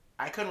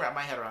I couldn't wrap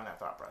my head around that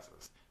thought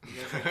process.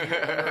 Because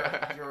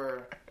like,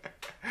 you're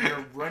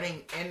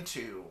running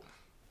into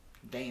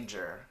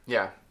danger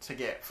to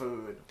get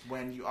food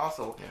when you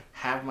also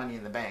have money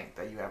in the bank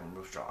that you haven't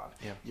withdrawn.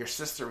 Yeah. Your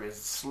sister is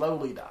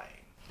slowly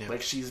dying. Yeah.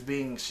 Like, she's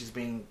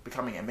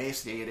becoming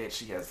emaciated.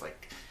 She has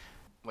like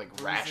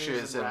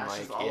rashes and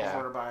like all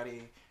over her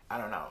body. I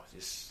don't know.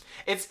 Just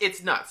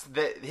it's nuts.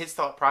 His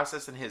thought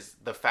process and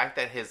the fact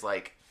that his,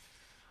 like,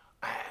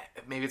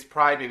 maybe it's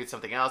pride, maybe it's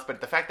something else,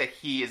 but the fact that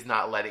he is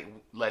not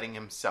letting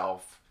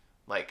himself,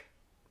 like,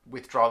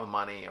 withdraw the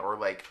money or,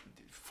 like,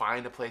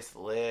 find a place to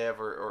live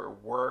or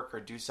work or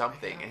do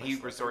something, and he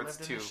resorts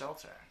to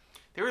shelter.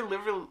 They were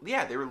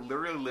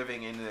literally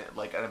living in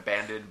like an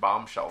abandoned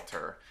bomb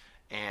shelter,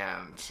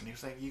 and he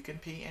was like, "You can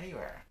pee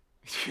anywhere."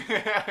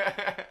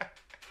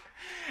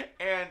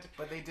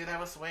 But they did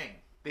have a swing.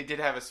 They did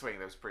have a swing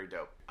that was pretty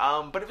dope.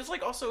 But it was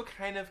like also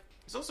kind of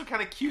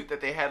cute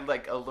that they had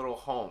like a little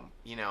home,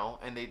 you know,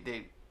 and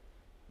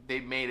they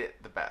made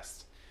it the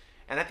best.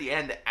 And at the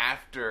end,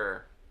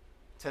 after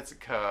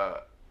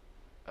Setsuka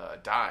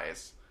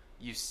dies,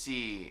 you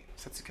see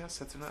Setsuka.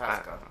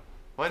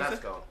 What is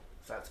it?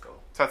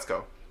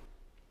 Setsuko.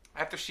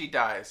 After she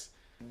dies,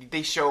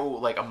 they show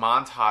like a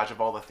montage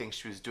of all the things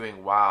she was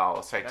doing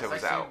while Saito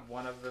was out.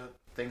 One of the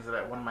things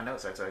one of my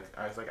notes I took,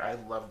 I was like, I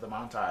love the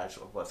montage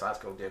of what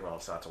Satsuko did while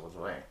Sato was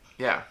away.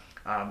 Yeah.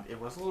 It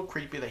was a little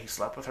creepy that he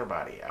slept with her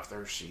body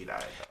after she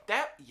died. But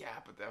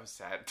that was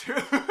sad too.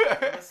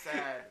 It was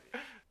sad.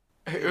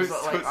 It was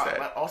so sad.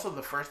 But also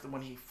the first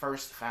time he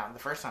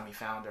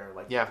found her,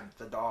 like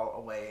the doll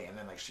away, and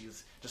then like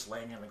she's just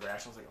laying in the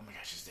grass. I was like, oh my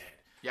gosh, she's dead.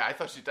 Yeah, I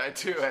thought she died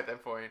too at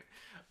that point.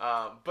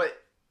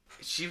 But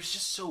she was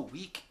just so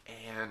weak,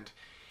 and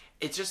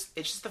it's just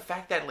the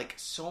fact that like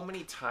so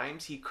many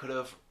times he could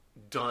have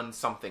done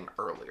something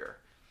earlier,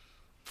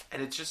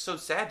 and it's just so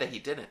sad that he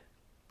didn't.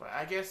 But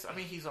I guess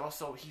he's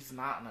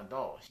not an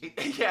adult.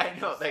 I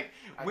know. Like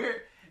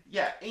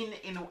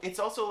it's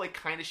also like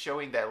kind of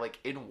showing that like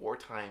in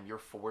wartime you're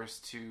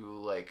forced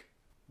to like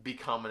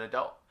become an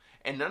adult,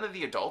 and none of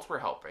the adults were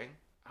helping.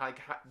 Like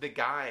the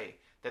guy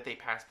that they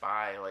passed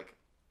by, like,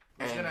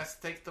 was gonna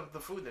take the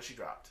food that she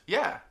dropped.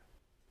 Yeah.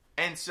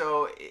 And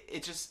so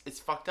it's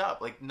fucked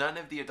up. Like none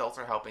of the adults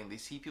are helping. They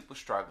see people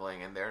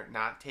struggling and they're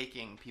not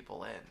taking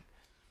people in.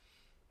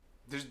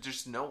 There's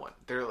just no one.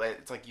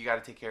 It's like you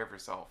got to take care of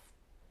yourself.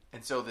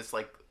 And so this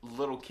like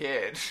little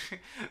kid,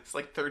 this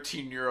like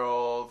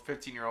 13-year-old,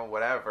 15-year-old,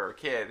 whatever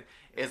kid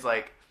is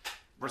like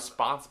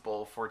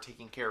responsible for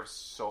taking care of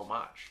so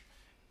much.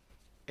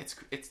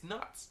 It's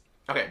nuts.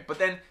 Okay, but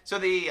then so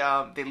they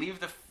leave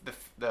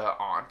the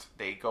aunt.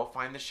 They go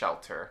find the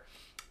shelter.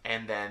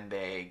 And then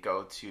they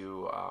go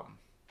to,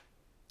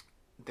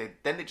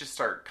 they just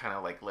start kind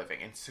of like living.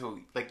 And so,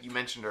 like you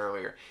mentioned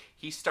earlier,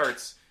 he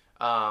starts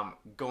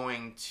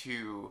going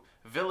to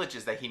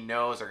villages that he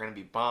knows are going to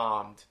be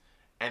bombed.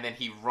 And then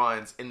he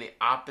runs in the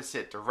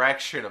opposite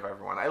direction of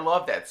everyone. I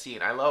love that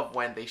scene. I love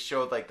when they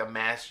showed like the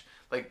mass,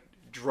 like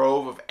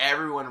drove of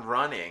everyone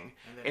running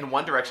in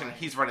one direction.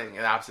 He's running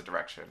in the opposite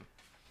direction.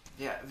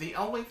 Yeah, the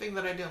only thing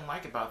that I didn't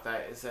like about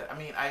that is that,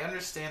 I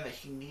understand that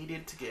he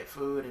needed to get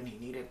food and he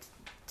needed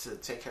to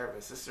take care of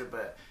his sister,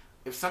 but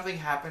if something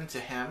happened to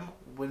him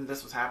when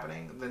this was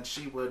happening, then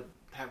she would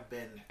have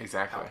been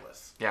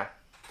helpless. Yeah.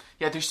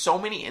 Yeah, there's so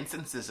many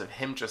instances of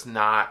him just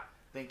not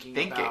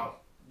thinking.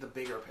 About the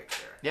bigger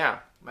picture. Yeah.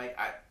 And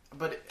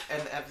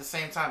at the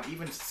same time,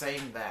 even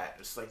saying that,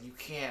 it's like you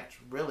can't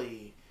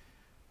really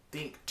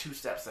think 2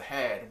 steps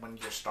ahead when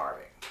you're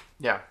starving.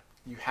 Yeah.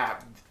 You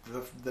have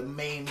the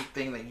main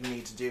thing that you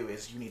need to do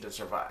is you need to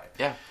survive.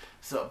 Yeah.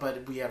 So,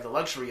 but we have the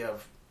luxury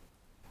of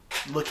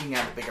looking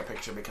at the bigger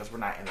picture because we're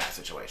not in that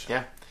situation.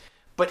 Yeah.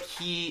 But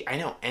I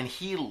know, and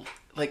he,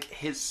 like,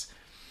 his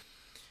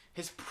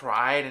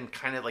pride and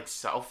kind of, like,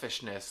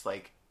 selfishness,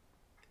 like,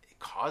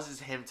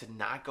 causes him to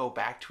not go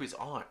back to his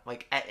aunt.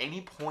 Like, at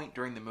any point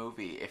during the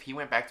movie, if he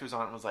went back to his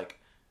aunt and was like,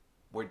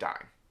 we're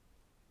dying,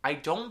 I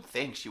don't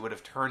think she would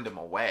have turned him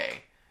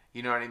away.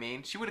 You know what I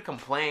mean? She would have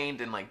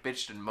complained and, like,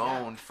 bitched and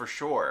moaned for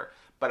sure.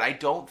 But I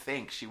don't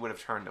think she would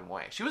have turned him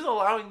away. She was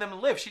allowing them to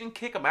live. She didn't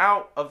kick him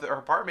out of her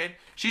apartment.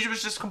 She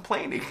was just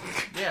complaining.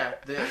 Yeah,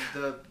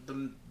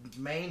 the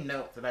main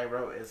note that I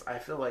wrote is I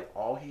feel like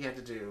all he had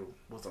to do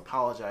was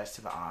apologize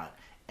to the aunt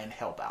and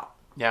help out.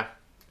 Yeah.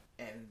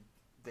 And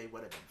they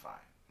would have been fine.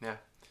 Yeah.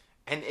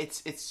 And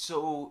it's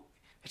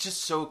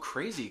just so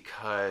crazy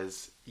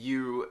because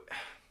you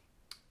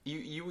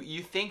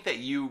think that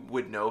you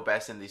would know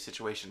best in these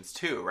situations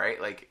too,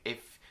 right? Like,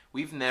 if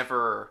we've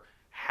never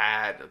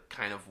had a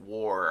kind of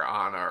war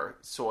on our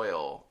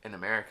soil in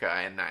America,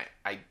 and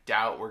I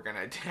doubt we're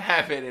gonna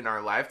have it in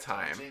our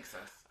lifetime. Jinx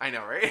us. I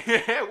know, right?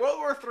 World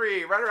War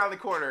III, right around the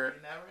corner.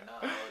 You never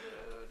know,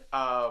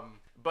 dude.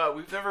 But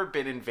we've never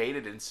been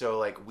invaded, and so,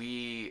 like,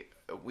 we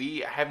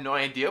have no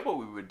idea what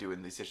we would do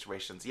in these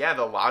situations. Yeah,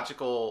 the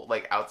logical,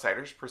 like,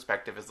 outsider's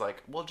perspective is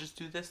like, well, just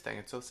do this thing.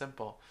 It's so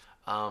simple.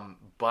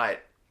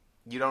 But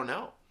you don't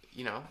know,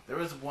 you know? There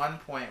was one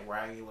point where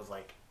I was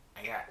like,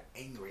 I got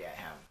angry at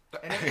him.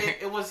 And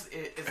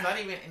it's not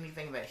even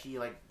anything that he,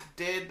 like,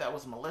 did that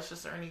was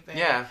malicious or anything.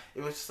 Yeah.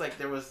 It was just, like,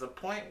 there was the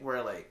point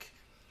where, like,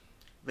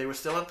 they were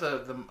still at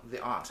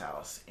the aunt's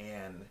house,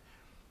 and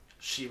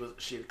she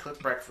had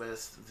cooked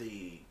breakfast.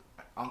 The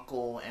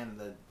uncle and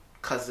the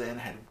cousin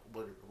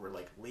were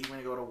like leaving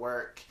to go to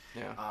work.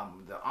 Yeah.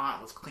 The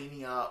aunt was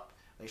cleaning up.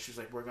 Like, she was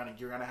like,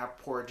 you're gonna have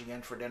porridge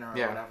again for dinner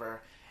or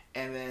whatever.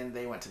 And then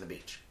they went to the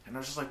beach, and I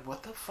was just like,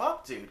 what the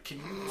fuck, dude? Can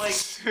you, like,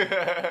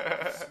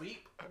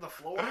 sweep the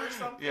floor or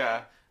something?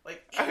 Yeah.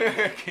 Like,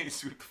 can you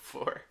sweep the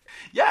floor?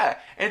 Yeah,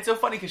 and it's so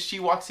funny because she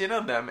walks in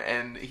on them,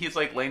 and he's,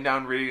 like, laying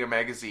down reading a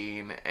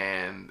magazine,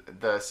 and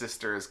the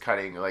sister is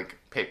cutting, like,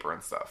 paper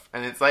and stuff.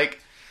 And it's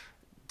like,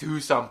 do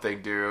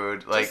something,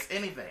 dude. Like, just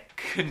anything.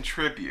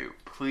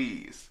 Contribute,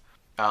 please.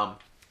 And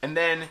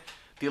then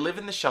they live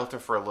in the shelter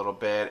for a little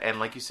bit, and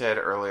like you said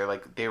earlier,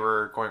 like, they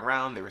were going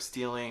around, they were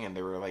stealing, and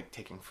they were, like,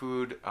 taking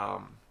food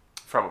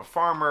from a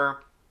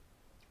farmer.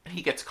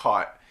 He gets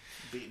caught.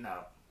 Beaten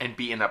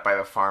up by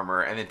the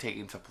farmer, and then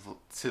taken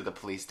to the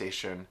police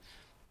station.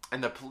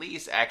 And the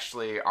police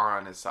actually are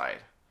on his side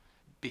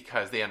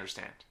because they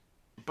understand.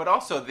 But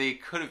also, they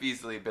could have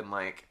easily been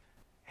like,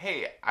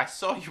 hey, I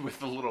saw you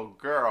with a little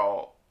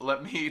girl.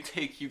 Let me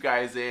take you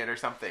guys in or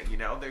something, you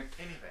know?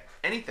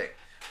 Anything.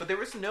 But there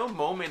was no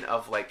moment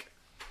of, like,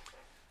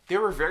 there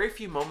were very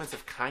few moments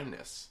of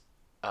kindness,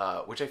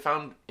 which I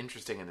found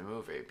interesting in the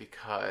movie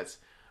because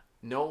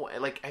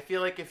I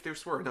feel like if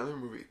this were another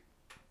movie,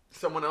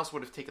 someone else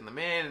would have taken them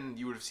in, and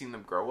you would have seen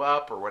them grow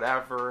up or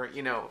whatever,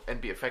 you know, and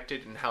be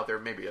affected, and how their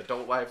maybe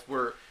adult lives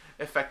were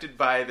affected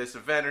by this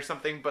event or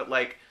something. But,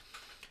 like,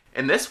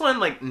 in this one,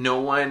 like, no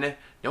one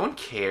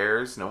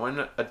cares, no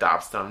one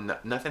adopts them,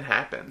 nothing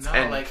happens. No,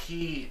 and, like,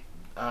 he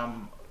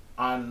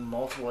on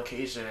multiple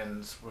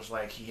occasions was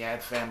like, he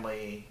had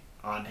family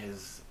on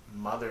his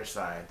mother's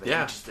side that he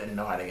just didn't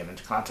know how to get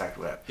into contact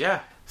with.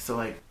 Yeah. So,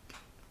 like,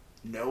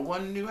 no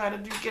one knew how to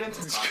get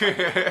into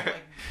contact. Like,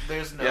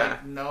 there's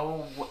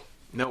no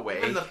way.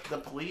 Even the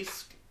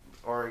police,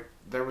 or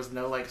there was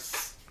no, like,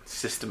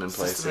 system in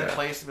place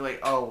to be like,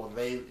 oh,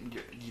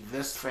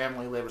 this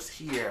family lives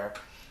here.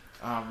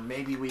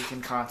 Maybe we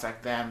can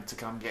contact them to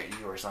come get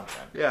you or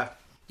something. Yeah.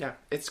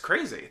 It's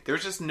crazy.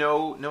 There's just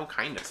no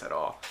kindness at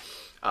all.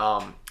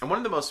 And one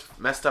of the most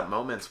messed up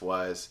moments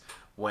was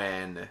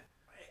when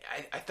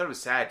I thought it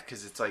was sad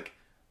because it's like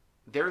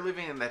they're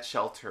living in that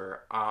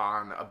shelter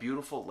on a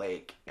beautiful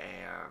lake,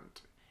 and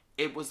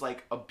it was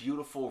like a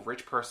beautiful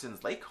rich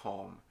person's lake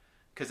home,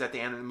 because at the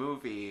end of the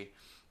movie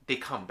they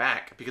come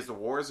back because the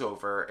war's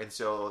over, and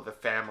so the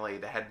family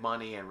that had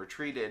money and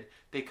retreated,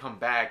 they come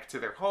back to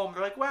their home.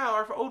 They're like, wow,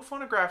 our old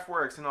phonograph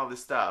works and all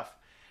this stuff,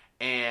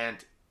 and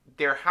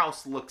their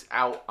house looked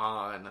out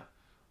on,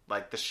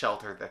 like, the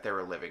shelter that they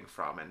were living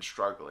from and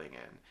struggling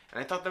in. And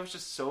I thought that was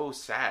just so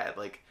sad.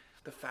 Like,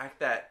 the fact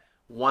that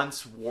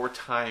once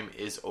wartime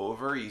is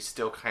over, you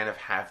still kind of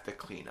have the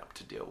cleanup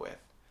to deal with.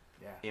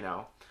 Yeah. You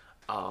know?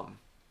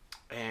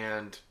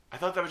 And I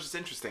thought that was just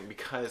interesting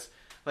because,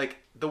 like,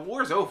 the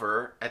war's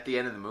over at the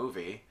end of the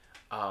movie,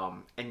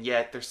 and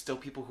yet there's still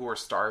people who are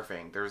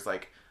starving.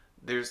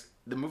 The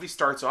movie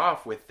starts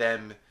off with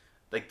them,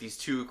 like, these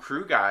two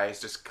crew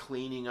guys just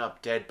cleaning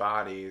up dead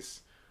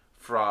bodies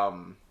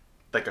from,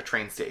 like, a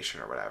train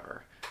station or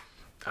whatever.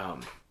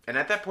 And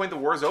at that point, the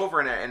war's over,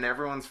 and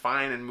everyone's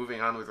fine and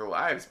moving on with their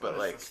lives. But,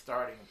 like, it's the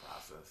starting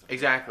process.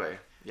 Exactly.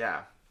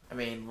 Yeah. I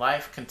mean,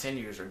 life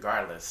continues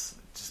regardless.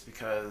 Just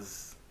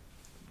because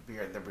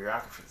the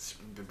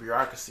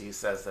bureaucracy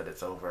says that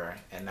it's over,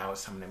 and now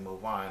it's time to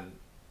move on.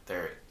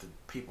 The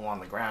people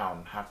on the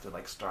ground have to,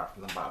 like, start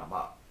from the bottom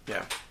up.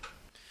 Yeah.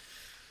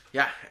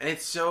 Yeah, and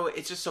it's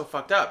just so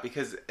fucked up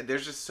because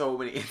there's just so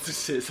many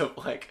instances of,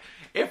 like,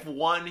 if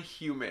one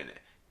human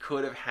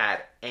could have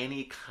had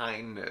any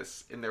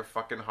kindness in their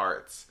fucking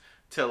hearts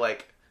to,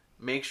 like,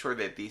 make sure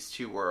that these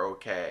two were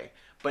okay.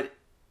 But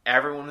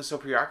everyone was so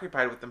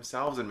preoccupied with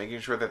themselves and making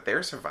sure that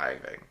they're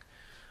surviving.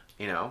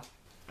 You know?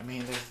 I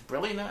mean, there's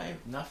really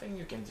nothing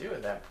you can do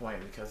at that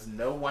point because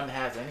no one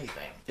has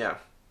anything. Yeah.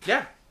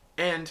 Yeah.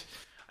 And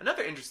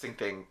another interesting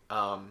thing,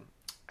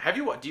 have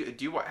you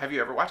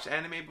ever watched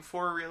anime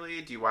before,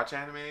 really? Do you watch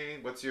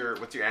anime? What's your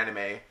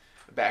anime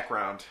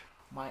background?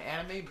 My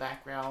anime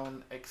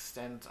background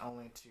extends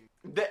only to...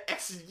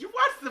 You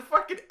watched the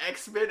fucking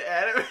X-Men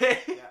anime? Yeah,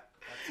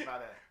 that's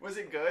about it. Was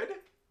it good?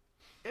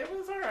 It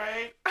was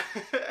alright.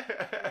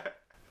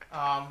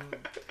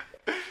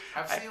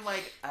 I've seen,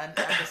 like, an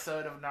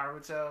episode of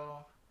Naruto.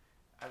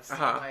 I've seen,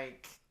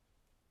 like...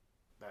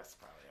 That's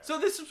probably it. So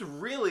this was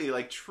really,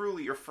 like,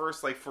 truly your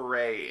first, like,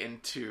 foray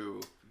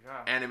into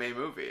anime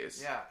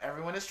movies. Yeah,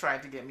 everyone is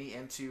trying to get me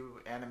into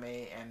anime,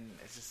 and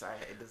it's just...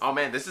 Oh,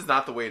 man, this is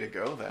not the way to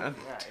go, then.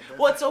 Yeah,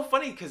 well, it's so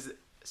funny, because...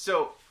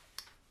 So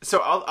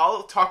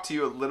I'll talk to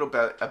you a little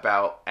bit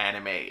about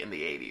anime in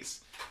the 80s,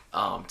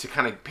 to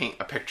kind of paint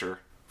a picture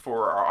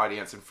for our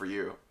audience and for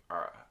you,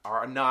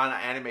 our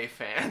non-anime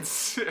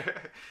fans.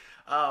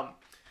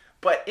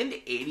 But in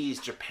the 80s,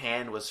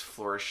 Japan was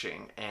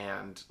flourishing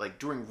and, like,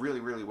 doing really,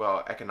 really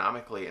well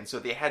economically, and so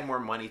they had more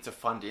money to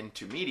fund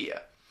into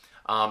media.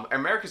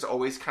 America's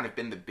always kind of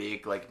been the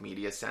big, like,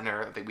 media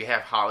center. We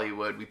have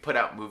Hollywood, we put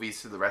out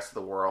movies to the rest of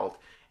the world,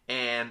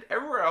 and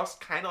everywhere else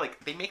kind of,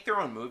 like, they make their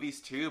own movies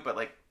too, but,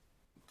 like,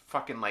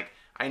 fucking, like,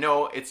 I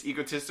know it's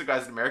egotistical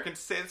as an American to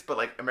say this, but,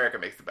 like, America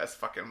makes the best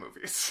fucking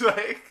movies.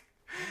 Like,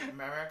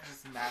 America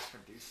just mass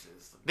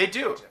produces. They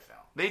do.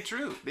 They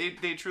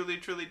truly,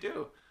 truly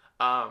do.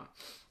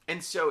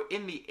 And so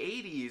in the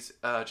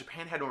 80s,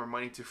 Japan had more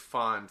money to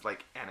fund,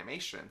 like,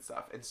 animation and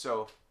stuff. And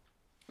so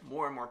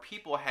more and more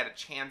people had a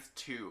chance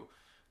to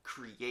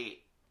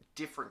create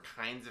different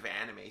kinds of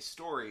anime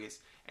stories.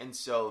 And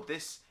so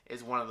this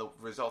is one of the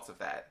results of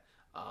that.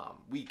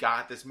 We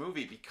got this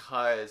movie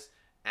because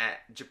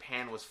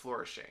Japan was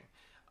flourishing.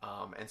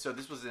 And so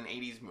this was an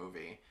 80s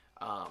movie.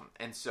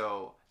 And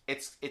so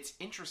it's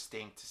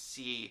interesting to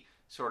see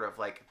sort of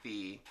like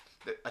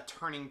a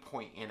turning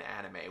point in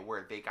anime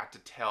where they got to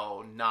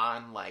tell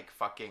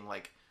fucking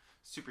like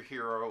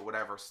superhero or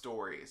whatever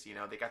stories. You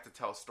know, they got to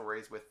tell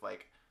stories with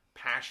like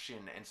passion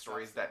and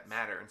stories that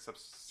matter and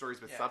stories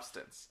with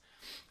substance.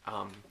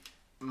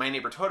 My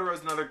Neighbor Totoro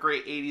is another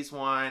great 80s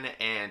one,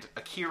 and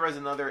Akira is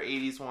another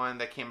 80s one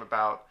that came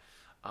about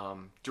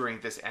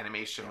during this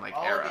animation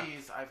era. All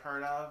these I've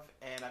heard of,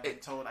 and I've been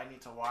told I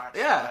need to watch.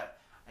 Yeah. But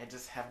I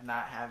just have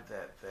not had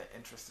the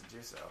interest to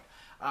do so.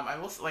 I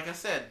will, like I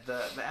said,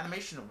 the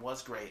animation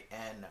was great,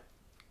 and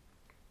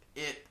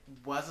it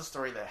was a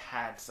story that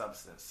had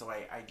substance, so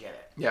I get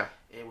it. Yeah.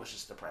 It was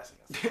just depressing.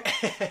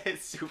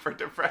 It's super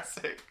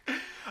depressing.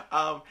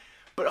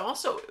 But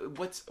also,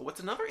 what's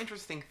another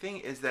interesting thing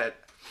is that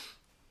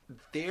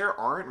there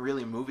aren't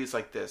really movies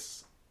like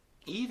this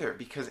either,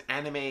 because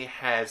anime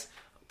has,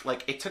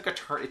 like, it took a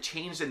turn. It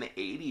changed in the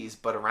 80s,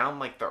 but around,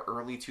 like, the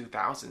early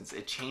 2000s,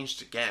 it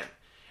changed again.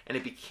 And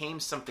it became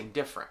something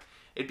different.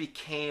 It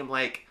became,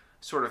 like,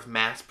 sort of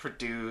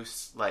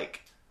mass-produced,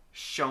 like,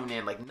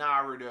 shonen, like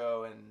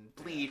Naruto and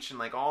Bleach and,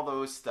 like, all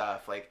those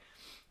stuff. Like,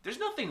 there's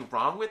nothing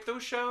wrong with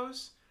those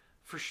shows,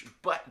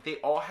 but they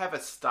all have a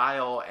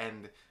style,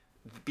 and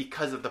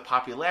because of the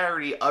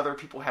popularity, other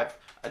people have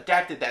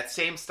adapted that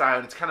same style,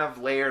 and it's kind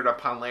of layered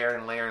upon layer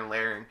and layer and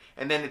layering,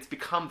 and then it's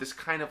become this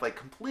kind of, like,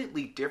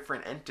 completely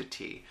different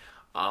entity.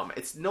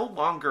 It's no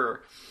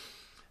longer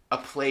a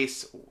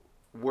place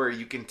where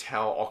you can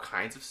tell all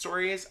kinds of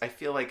stories. I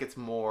feel like it's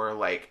more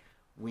like,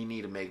 we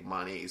need to make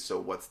money, so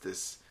what's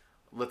this?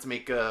 Let's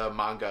make a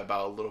manga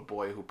about a little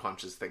boy who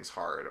punches things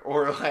hard.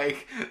 Or,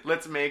 like,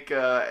 let's make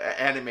a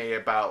anime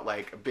about,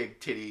 like, big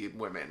titty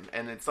women.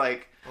 And it's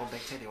like... Well, big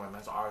titty women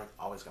are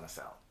always going to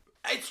sell.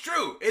 It's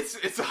true. It's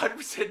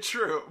 100%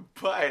 true.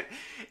 But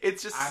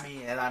it's just... I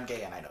mean, and I'm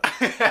gay and I know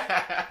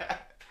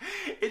that.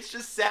 It's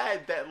just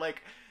sad that,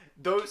 like,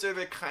 those are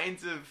the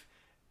kinds of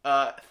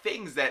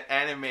things that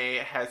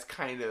anime has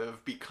kind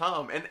of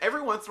become. And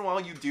every once in a while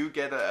you do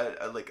get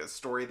a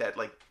story that,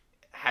 like,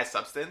 has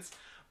substance.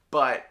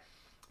 But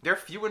they're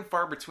few and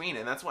far between,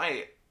 and that's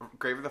why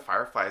Grave of the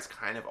Fireflies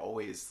kind of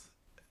always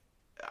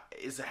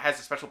has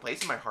a special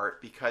place in my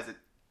heart, because it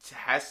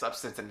has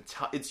substance, and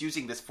it's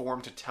using this form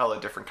to tell a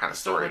different kind of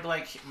story. So would,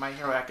 like, My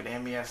Hero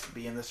Academia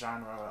be in this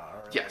genre,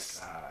 or yes,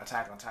 like,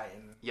 Attack on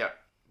Titan? Yep,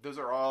 those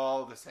are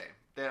all the same.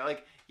 They're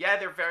like, yeah,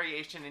 they're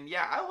variation, and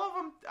yeah, I love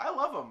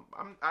them.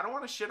 I don't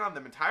want to shit on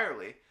them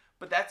entirely,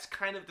 but that's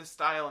kind of the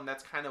style, and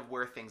that's kind of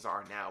where things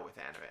are now with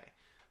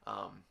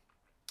anime.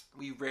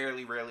 We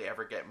rarely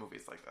ever get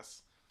movies like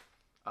this.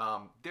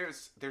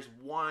 There's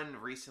one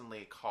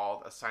recently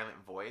called A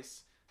Silent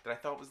Voice that I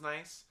thought was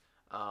nice.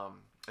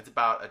 It's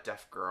about a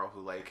deaf girl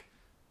who, like,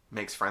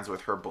 makes friends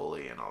with her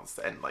bully and all this,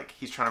 and, like,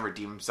 he's trying to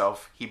redeem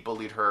himself. He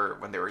bullied her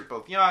when they were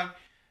both young.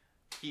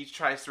 He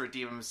tries to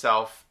redeem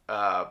himself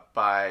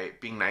by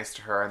being nice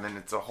to her, and then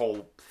it's a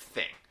whole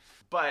thing.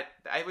 But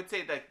I would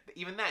say that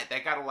even that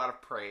got a lot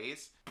of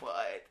praise,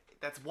 but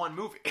that's one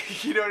movie.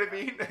 You know what I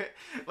mean?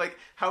 Like,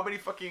 how many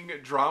fucking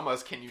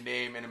dramas can you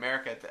name in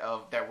America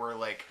that were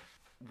like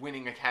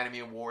winning Academy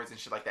Awards and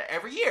shit like that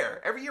every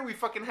year? Every year we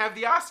fucking have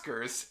the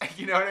Oscars.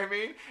 You know what I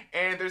mean?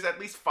 And there's at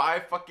least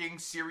 5 fucking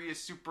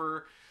serious,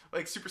 super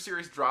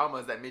serious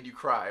dramas that made you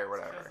cry or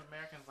whatever. Because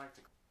Americans like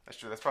to. That's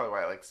true. That's probably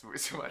why I like this movie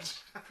so much.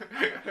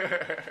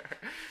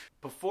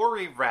 Before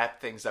we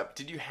wrap things up,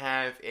 did you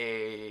have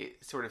a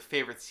sort of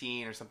favorite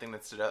scene or something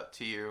that stood out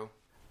to you?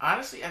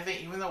 Honestly, I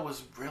think even though it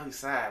was really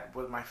sad,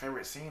 what my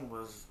favorite scene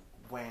was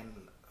when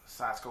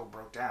Satsuko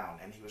broke down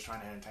and he was trying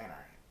to entertain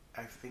her.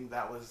 I think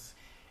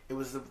it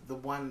was the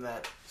one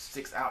that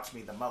sticks out to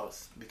me the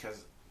most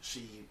because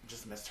she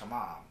just missed her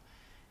mom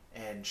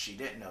and she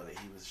didn't know that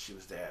she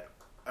was dead.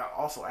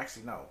 Also,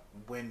 actually, no.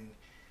 When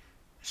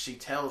she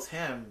tells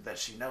him that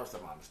she knows the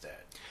mom's dead.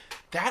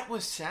 That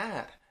was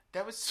sad.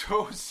 That was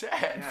so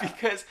sad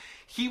because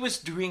he was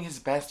doing his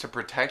best to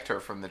protect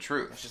her from the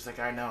truth. And she's like,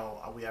 I know.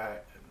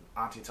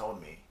 Auntie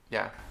told me.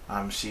 Yeah.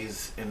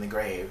 She's in the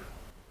grave.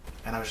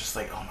 And I was just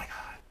like, oh my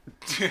God.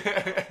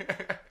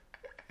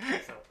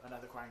 So,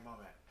 another crying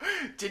moment.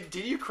 Did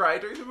you cry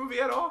during the movie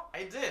at all?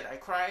 I did. I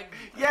cried.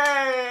 Yay!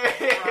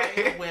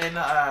 I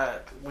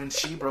cried when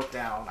she broke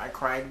down. I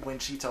cried when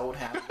she told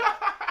him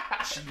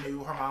she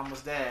knew her mom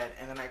was dead,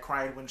 and then I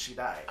cried when she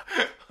died.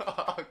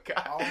 Oh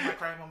God! All of my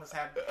crying moments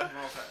had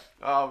involved her.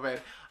 Oh man,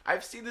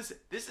 I've seen this.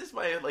 This is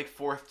my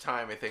 4th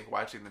time I think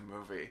watching the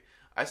movie.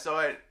 I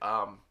saw it.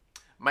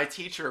 My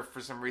teacher,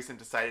 for some reason,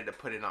 decided to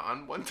put it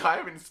on one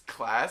time in his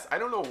class. I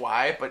don't know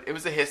why, but it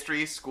was a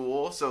history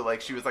school, so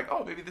she was like,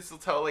 "Oh, maybe this will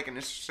tell an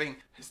interesting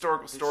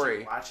historical story."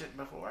 Did she watch it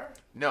before?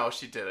 No,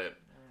 she didn't.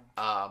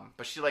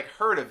 But she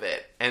heard of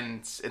it,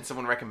 and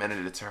someone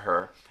recommended it to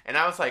her, and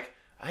I was like,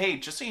 "Hey,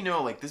 just so you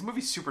know, this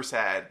movie's super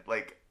sad.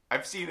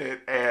 I've seen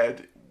it,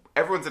 and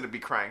everyone's gonna be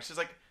crying." She's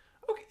like,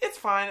 "Okay, it's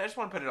fine. I just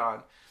want to put it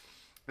on."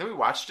 Then we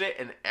watched it,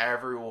 and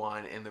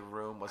everyone in the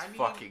room was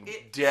fucking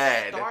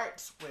dead. It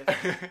starts with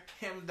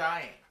him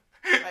dying.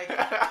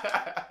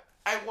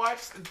 I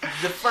watched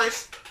the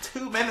first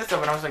 2 minutes of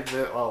it, and I was like,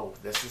 "Oh,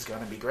 this is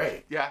gonna be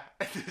great." Yeah,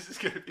 this is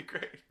gonna be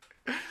great.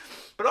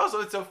 But also,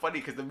 it's so funny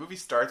because the movie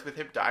starts with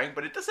him dying,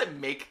 but it doesn't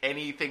make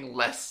anything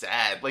less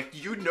sad.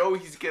 You know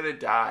he's gonna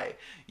die.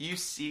 You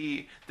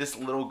see this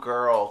little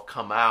girl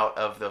come out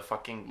of the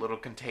fucking little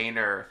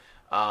container,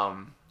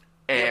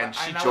 and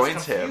she joins him. I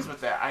was confused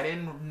with that. I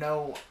didn't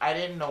know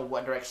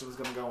what direction was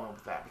gonna go in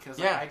with that because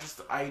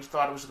I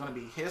thought it was gonna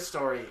be his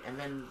story, and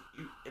then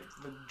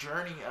the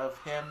journey of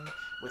him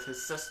with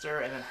his sister,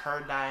 and then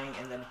her dying,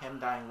 and then him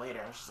dying later.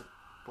 I was just like,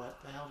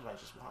 what the hell did I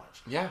just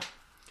watch? Yeah.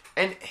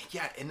 And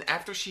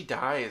after she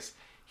dies,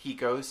 he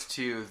goes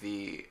to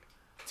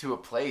a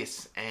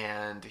place,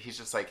 and he's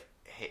just like,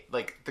 hey,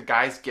 the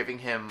guy's giving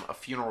him a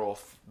funeral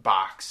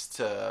box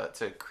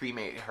to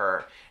cremate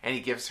her, and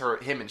he gives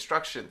him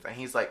instructions, and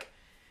he's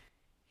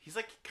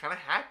kind of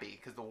happy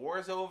because the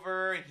war's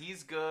over and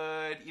he's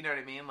good. You know what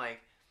I mean?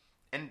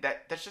 And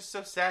that's just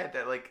so sad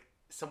that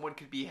someone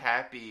could be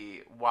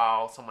happy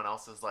while someone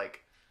else is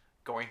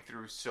going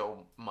through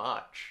so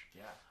much.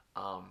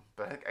 Yeah.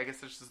 But I guess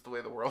that's just the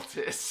way the world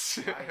is.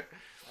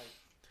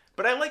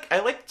 But I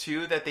like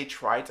too that they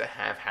try to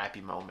have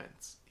happy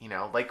moments.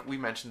 Like we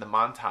mentioned the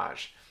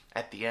montage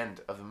at the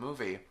end of the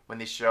movie when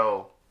they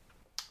show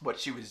what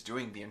she was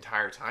doing the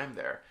entire time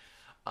there.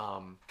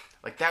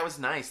 That was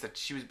nice that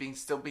she was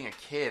still being a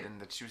kid and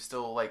that she was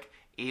still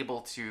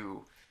able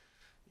to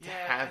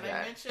have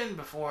that. I mentioned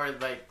before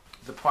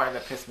the part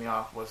that pissed me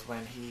off was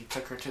when he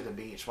took her to the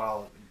beach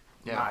while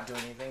not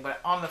doing anything. But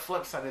on the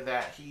flip side of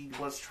that, he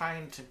was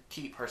trying to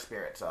keep her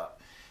spirits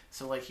up.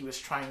 So he was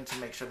trying to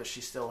make sure that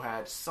she still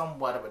had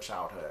somewhat of a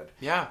childhood.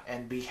 Yeah.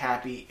 And be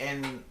happy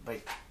in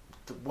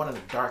one of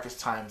the darkest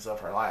times of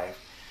her life.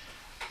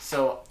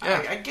 So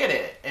I get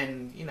it,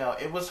 and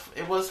it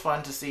was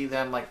fun to see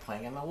them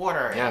playing in the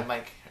water and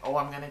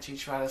I'm gonna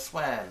teach you how to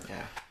swim.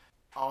 Yeah.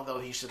 Although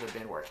he should have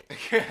been working.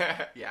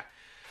 Yeah.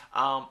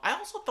 I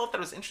also thought that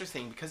was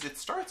interesting because it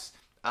starts.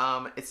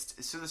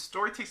 So the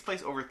story takes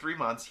place over 3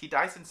 months. He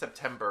dies in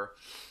September.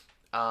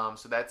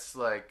 So that's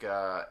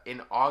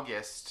in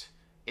August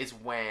is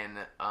when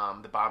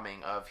the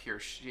bombing of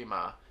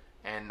Hiroshima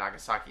and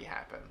Nagasaki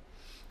happened.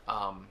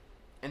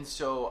 And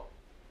so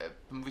the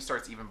movie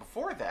starts even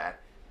before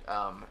that.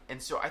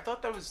 And so I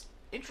thought that was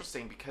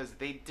interesting because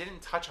they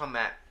didn't touch on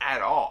that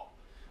at all.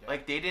 Yeah.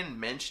 They didn't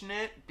mention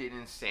it. They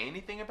didn't say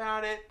anything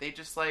about it. They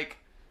just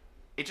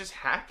it just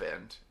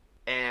happened.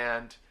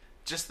 And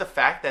just the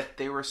fact that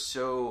they were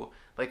so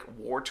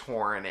war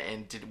torn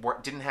and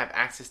didn't have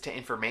access to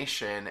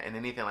information and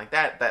anything like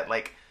that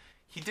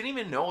he didn't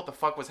even know what the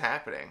fuck was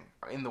happening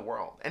in the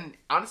world. And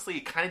honestly,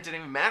 it kind of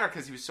didn't even matter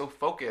because he was so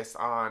focused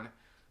on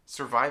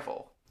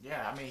survival.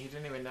 Yeah, I mean, he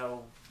didn't even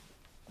know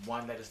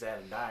that his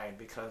dad had died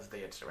because they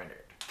had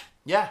surrendered.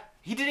 Yeah,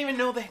 he didn't even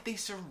know that they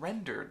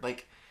surrendered.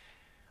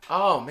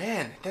 Oh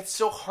man, that's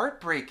so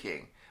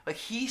heartbreaking. Like,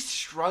 he's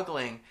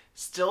struggling,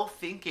 still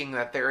thinking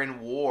that they're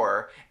in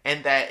war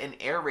and that an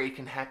air raid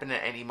can happen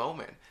at any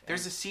moment.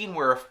 There's a scene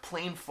where a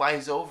plane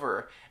flies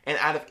over, and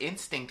out of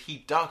instinct,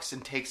 he ducks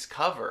and takes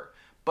cover.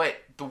 But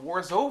the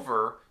war's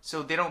over,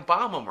 so they don't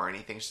bomb him or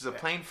anything. It's just a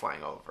plane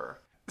flying over.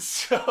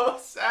 So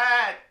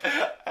sad.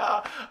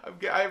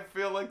 I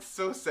feel like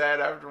so sad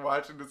after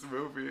watching this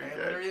movie again. I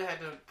literally had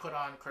to put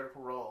on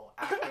Critical Role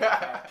after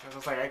that. I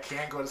was like, I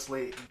can't go to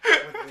sleep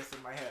with this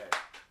in my head.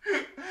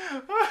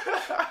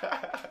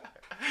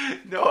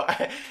 No,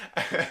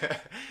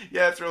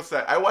 yeah, it's real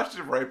sad. I watched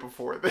it right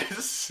before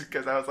this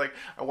because I was like,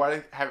 I want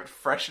to have it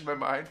fresh in my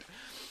mind.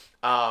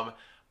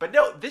 But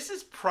no, is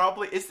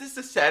this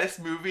the saddest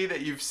movie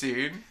that you've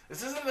seen?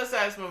 This isn't the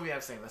saddest movie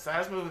I've seen. The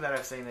saddest movie that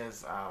I've seen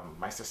is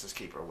My Sister's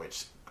Keeper,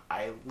 which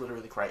I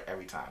literally cry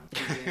every time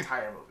through the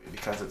entire movie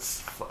because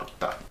it's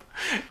fucked up.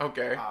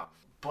 Okay.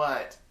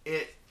 But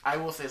I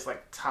will say it's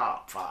like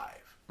top 5.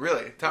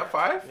 Really? Top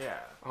 5? Yeah.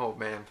 Oh,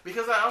 man.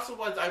 Because I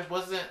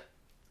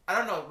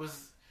don't know, it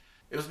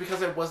was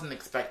because I wasn't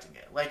expecting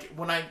it. Like,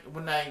 when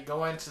I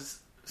go in to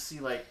see,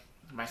 like,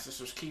 My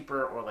Sister's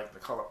Keeper or, like, The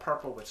Color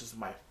Purple, which is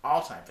my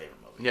all-time favorite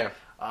movie. Yeah.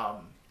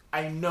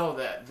 I know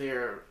that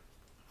they're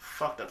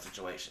fucked up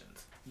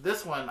situations.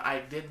 This one, I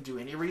didn't do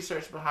any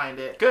research behind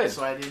it. Good.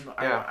 So I didn't.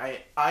 Yeah.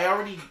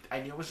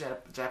 I knew it was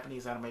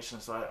Japanese animation,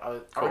 so I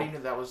already Cool. knew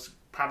that was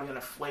probably going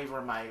to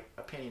flavor my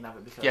opinion of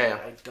it because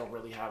I don't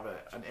really have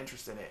an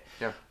interest in it.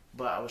 Yeah.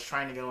 But I was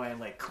trying to go in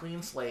like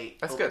clean slate,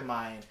 That's open good.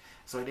 mind.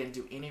 So I didn't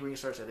do any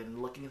research. I didn't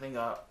look anything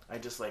up. I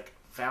just like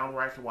found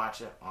where I could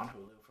watch it on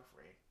Hulu for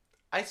free.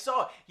 I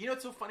saw. You know,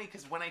 it's so funny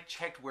because when I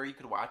checked where you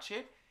could watch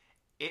it,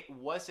 it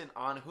wasn't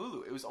on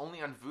Hulu. It was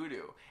only on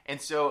Vudu.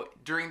 And so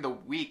during the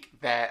week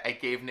that I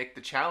gave Nick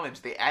the challenge,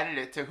 they added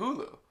it to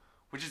Hulu,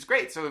 which is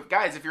great. So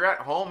guys, if you're at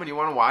home and you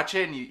want to watch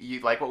it and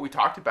you like what we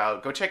talked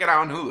about, go check it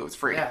out on Hulu. It's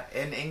free. Yeah,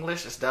 in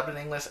English. It's dubbed in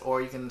English,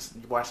 or you can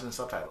watch it in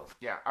subtitles.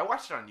 Yeah, I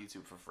watched it on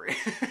YouTube for free.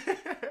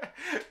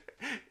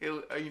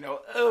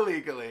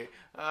 Illegally.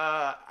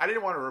 I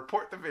didn't want to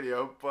report the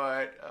video,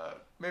 but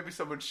maybe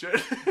someone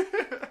should.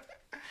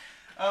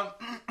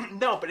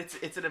 No, but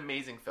it's an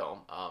amazing film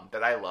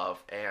that I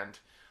love, and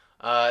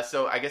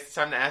so I guess it's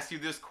time to ask you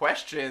those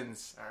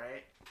questions. All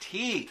right.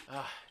 T,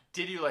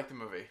 did you like the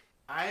movie?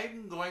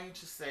 I'm going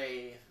to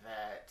say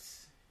that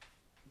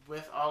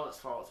with all its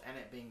faults and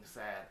it being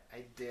sad,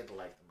 I did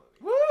like the movie.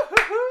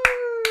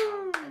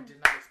 Woo-hoo-hoo! I did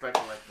not expect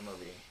to like the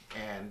movie,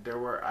 and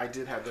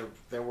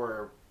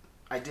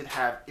I did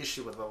have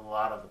issue with a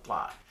lot of the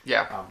plot.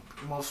 Yeah.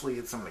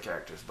 Mostly some of the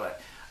characters,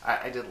 but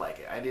I did like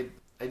it.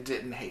 I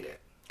didn't hate it.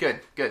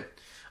 Good.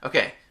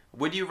 Okay,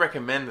 would you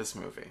recommend this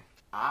movie?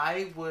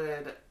 I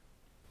would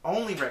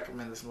only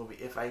recommend this movie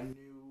if I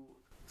knew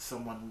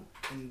someone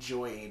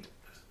enjoyed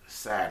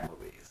sad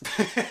movies.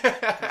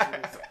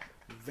 It's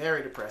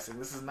very depressing.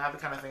 This is not the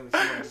kind of thing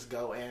that you want to just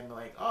go and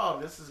like, oh,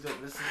 this is good.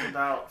 This is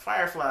about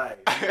Firefly.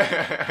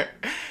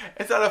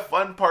 It's not a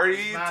fun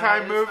party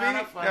time movie. It's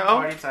not a fun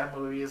party time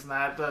movie. It's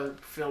not the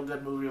feel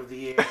good movie of the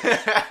year.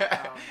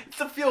 It's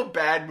a feel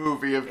bad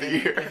movie of the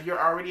year. If you're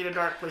already in a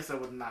dark place, I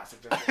would not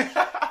suggest it.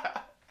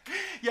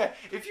 Yeah,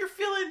 if you're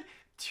feeling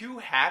too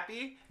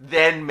happy,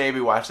 then maybe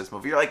watch this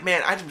movie. You're like,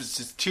 man, I'm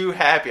just too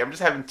happy. I'm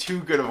just having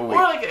too good of a week.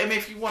 Or like, I mean,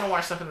 if you want to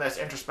watch something that's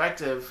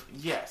introspective,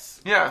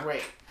 yes, Yeah.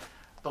 great.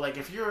 But like,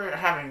 if you're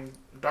having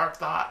dark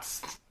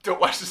thoughts, Don't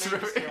watch this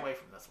maybe movie. stay away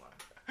from this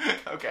one.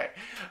 Okay.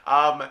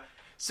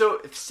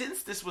 So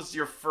since this was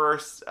your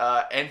first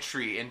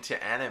entry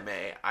into anime,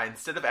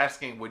 instead of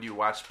asking, would you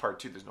watch part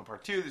 2, there's no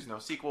part 2, there's no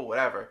sequel,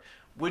 whatever,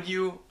 would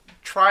you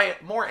try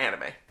more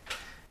anime?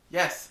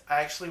 Yes,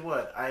 I actually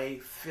would. I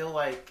feel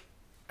like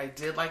I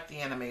did like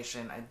the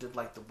animation. I did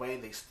like the way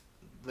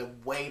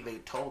they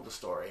told the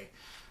story.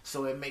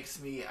 So it makes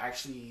me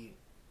actually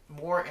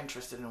more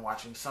interested in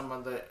watching some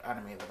of the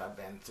anime that I've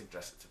been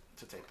suggested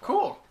to take part.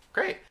 Cool.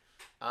 Great.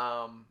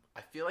 I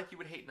feel like you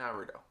would hate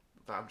Naruto.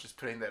 I'm just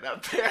putting that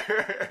out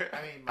there.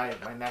 I mean,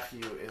 my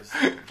nephew is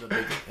the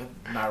big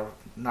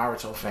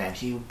Naruto fan.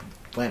 He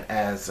went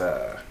as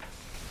what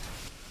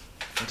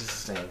is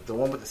his name? The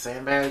one with the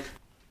sandbag?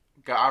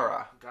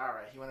 Gaara.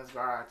 Gaara. He went as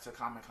Gaara to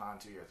Comic-Con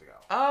 2 years ago.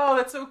 Oh,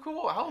 that's so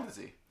cool. How old is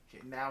he?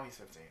 Now he's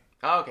 15.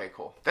 Oh, okay,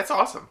 cool. That's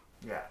awesome.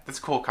 Yeah. That's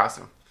a cool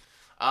costume.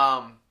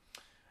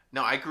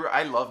 No,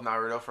 I love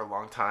Naruto for a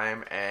long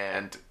time,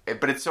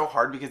 but it's so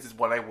hard because it's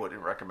one I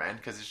wouldn't recommend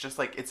because it's just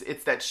like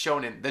it's that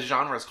shonen. The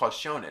genre is called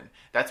shonen.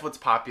 That's what's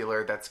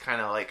popular. That's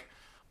kind of like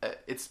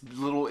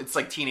it's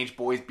like teenage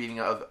boys beating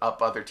up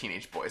other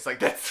teenage boys. Like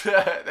that's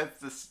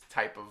this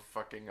type of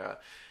fucking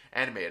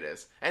anime it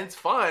is, and it's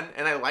fun,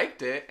 and I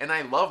liked it, and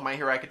I love My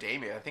Hero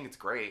Academia. I think it's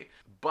great,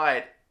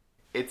 but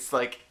it's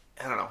like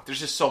I don't know. There's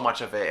just so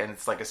much of it, and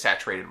it's like a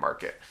saturated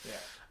market. Yeah.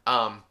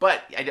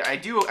 But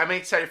I'm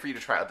excited for you to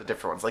try out the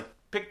different ones. Like,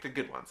 pick the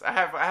good ones. I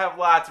have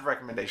lots of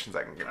recommendations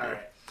I can give you.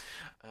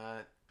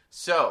 Right.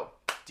 So,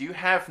 do you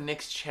have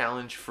Nick's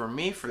challenge for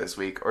me for this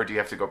week, or do you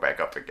have to go back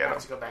up I again?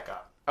 have to go back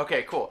up.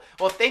 Okay, cool.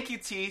 Well, thank you,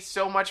 T,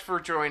 so much for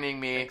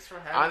joining me Thanks for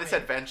having on this me.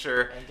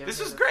 adventure.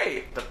 This was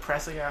great.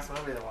 Depressing ass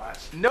movie to watch.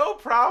 No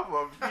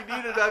problem. If you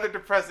need another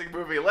depressing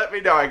movie, let me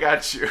know. I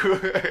got you.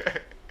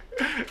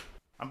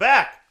 I'm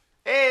back.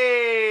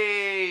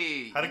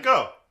 Hey! How'd it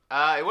go?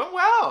 It went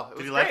well. It was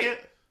Did you like great.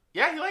 it?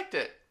 Yeah, he liked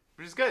it.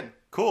 Which is good.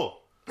 Cool.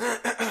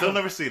 Still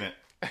never seen it.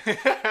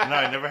 No,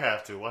 I never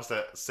have to. Watch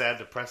that sad,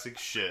 depressing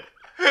shit.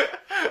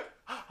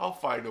 I'll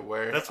find a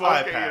way. That's why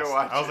I'll get I you to passed.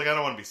 watch I was it. like, I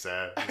don't want to be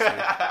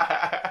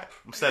sad.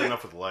 I'm sad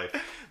enough with life.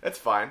 That's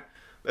fine.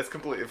 That's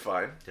completely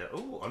fine. Yeah.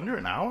 Ooh, under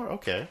an hour?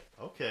 Okay.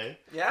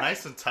 Yeah.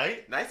 Nice and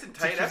tight. Nice and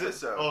tight Because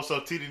episode. Oh, so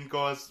T didn't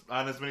go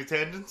on as many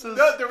tangents as...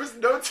 No, there was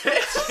no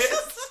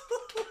tangents.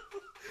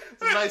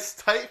 A nice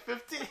tight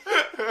 50.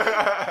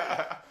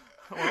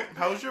 Well,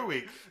 how was your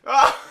week?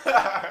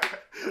 I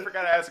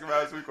forgot to ask him how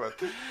his week was.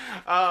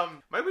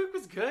 My week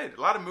was good.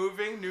 A lot of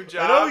moving, new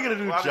job. I know we got a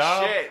new lot of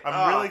job. shit.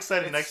 I'm really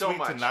excited it's next so week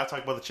much. to not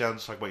talk about the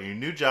challenge, talk about your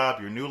new job,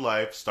 your new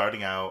life,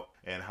 starting out,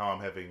 and how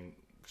I'm having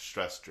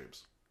stress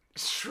dreams.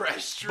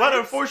 Stress dreams. But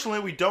unfortunately,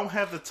 we don't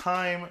have the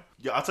time.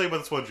 Yeah, I'll tell you about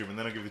this one dream, and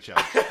then I'll give you the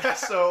challenge.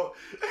 So,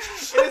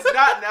 It is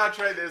not now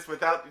try this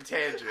without the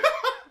tangent.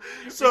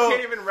 so We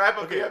can't even wrap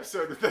up okay. the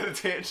episode without a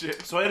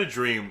tangent. So I had a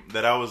dream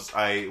that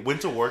I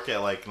went to work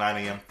at like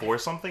 9 a.m. for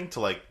something to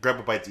like grab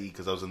a bite to eat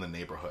because I was in the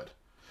neighborhood.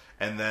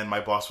 And then my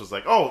boss was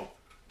like, oh,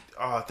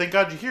 thank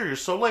God you're here. You're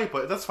so late,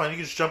 but that's fine. You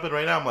can just jump in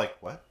right now. I'm like,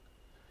 what?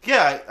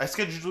 Yeah, I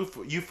scheduled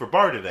you for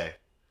bar today.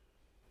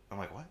 I'm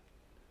like, what?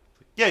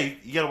 Yeah,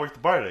 you got to work the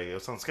bar today. It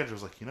was on the schedule. I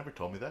was like, you never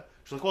told me that.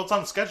 She's like, well, it's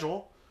on the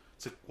schedule.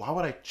 It's like, why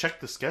would I check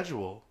the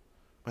schedule?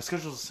 My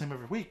schedule's the same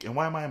every week. And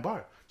why am I in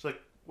bar? She's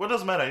like, well, it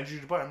doesn't matter. I need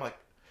you to bar. I'm like,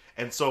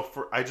 and so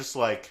I just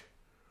like...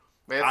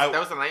 Wait, that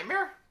was a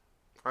nightmare?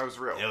 Or it was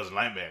real? It was a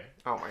nightmare.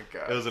 Oh my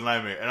god. It was a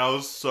nightmare. And I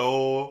was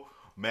so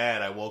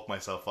mad I woke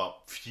myself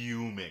up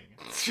fuming.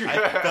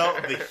 I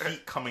felt the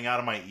heat coming out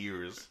of my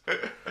ears.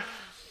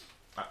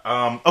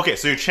 Okay,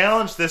 so your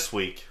challenge this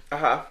week.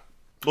 Uh-huh.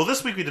 Well,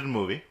 this week we did a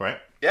movie, right?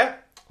 Yeah.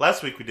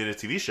 Last week we did a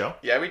TV show.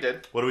 Yeah, we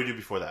did. What did we do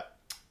before that?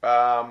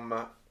 I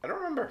don't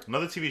remember.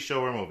 Another TV show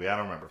or a movie. I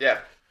don't remember. Yeah.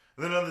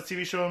 And then another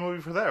TV show and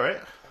movie for that,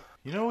 right?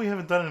 You know what we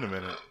haven't done in a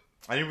minute?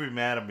 I know you'll be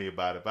mad at me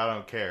about it, but I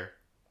don't care.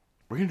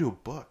 We're going to do a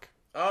book.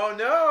 Oh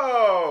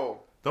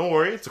no! Don't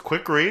worry, it's a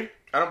quick read.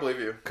 I don't believe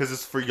you. Because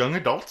it's for young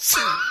adults.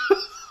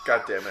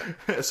 God damn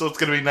it. So it's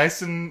going to be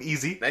nice and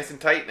easy. Nice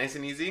and tight, nice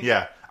and easy?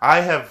 Yeah.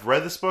 I have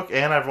read this book,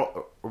 and I've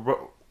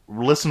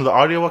listened to the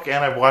audiobook,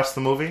 and I've watched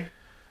the movie.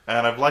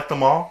 And I've liked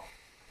them all.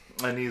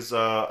 And he's an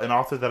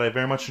author that I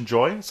very much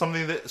enjoy.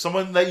 Someone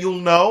that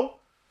you'll know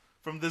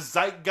from the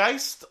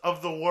zeitgeist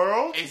of the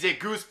world. Is it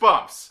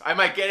Goosebumps? Am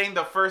I getting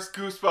the first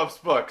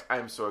Goosebumps book?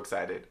 I'm so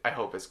excited. I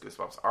hope it's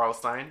Goosebumps. R.L.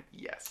 Stein?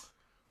 Yes.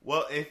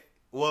 Well,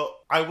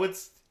 I would...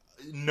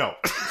 No.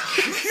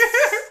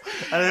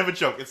 I didn't have a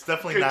joke. It's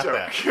definitely Good not joke.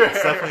 that.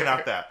 It's definitely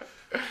not that.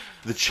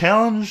 The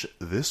challenge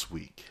this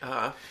week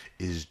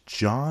is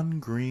John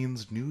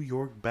Green's New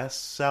York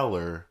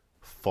bestseller,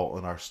 Fault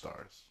in Our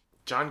Stars.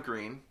 John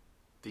Green,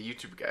 the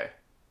YouTube guy.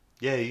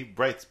 Yeah, he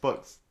writes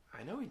books.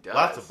 I know he does.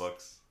 Lots of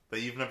books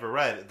that you've never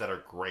read that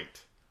are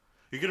great.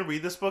 You're going to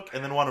read this book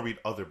and then want to read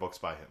other books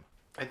by him.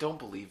 I don't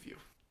believe you.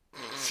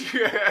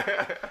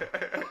 I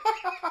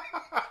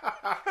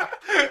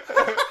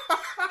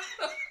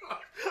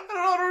don't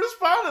know how to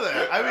respond to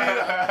that. I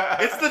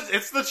mean,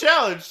 it's the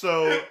challenge,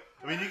 so...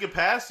 I mean, you can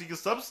pass, you can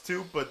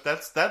substitute, but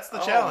that's the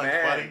challenge,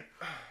 man. buddy.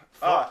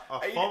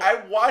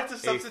 I want to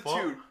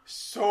substitute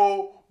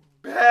so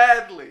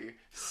badly.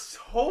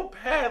 So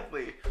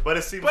badly. But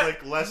it seems But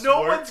like less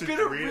no work one's to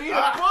gonna read read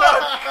a book.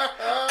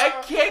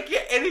 I can't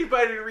get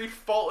anybody to read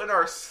Fault in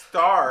Our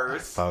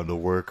Stars. Found a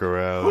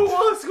workaround.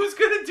 Who's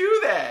gonna do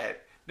that?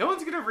 No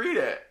one's gonna read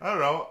it. I don't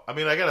know. I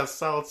mean, I got a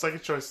solid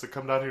second choice to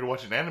come down here to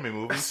watch an anime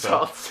movie. So.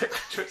 Solid second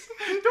choice.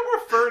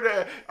 Don't refer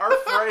to our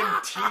friend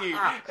T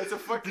as a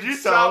fucking Did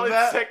you tell him solid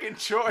that? second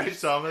choice. Did you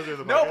tell him that during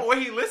the No, podcast? but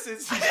when he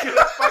listens, he's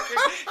gonna fucking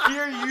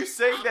hear you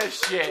saying that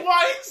shit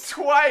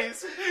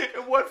twice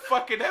in one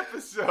fucking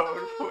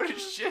episode. What a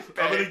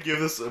shitbag. I'm gonna give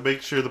this.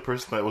 Make sure the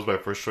person that was my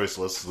first choice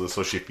listens to this,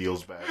 so she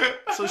feels bad.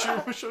 So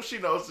she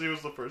knows she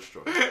was the first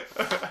choice.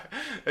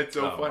 It's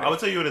so funny. I would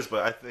tell you who it is,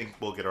 but I think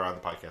we'll get her on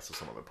the podcast at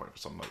some other point for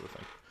some other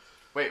thing.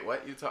 Wait,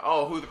 what?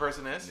 Oh, who the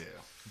person is? Yeah.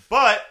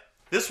 But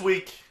this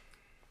week,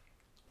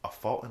 A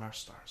Fault in Our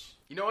Stars.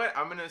 You know what?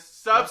 I'm gonna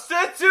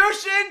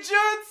substitution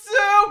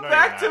jutsu. No,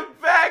 Back you're to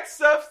not. back No,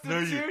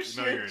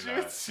 substitution you're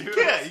not. jutsu.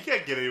 You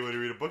can't get anyone to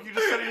read a book. You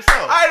just said it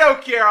yourself. I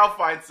don't care. I'll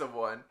find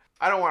someone.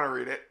 I don't want to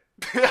read it.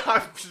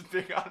 I'm just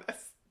being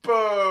honest.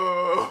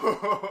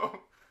 Boom.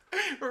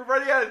 We're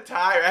running out of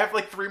time. I have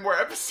like 3 more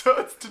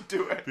episodes to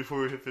do it.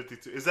 Before we hit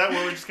 52. Is that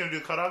what we're just going to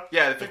do the cutoff?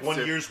 Yeah, the like 52.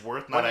 1 year's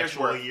worth, not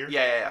actually a year?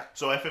 Yeah.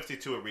 So at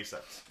 52 it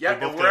resets. Yeah, we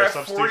both and get we're our at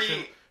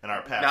substitution and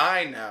our pass.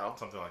 9 now.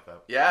 Something like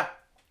that. Yeah.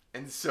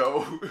 And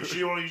so... You sure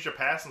you want to use your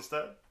pass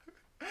instead?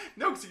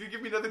 No, because you can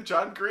give me another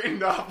John Green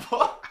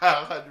novel. 100%.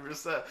 And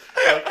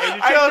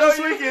your I challenge know this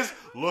you- week is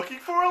Looking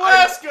for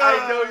Alaska!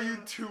 I know you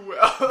too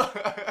well.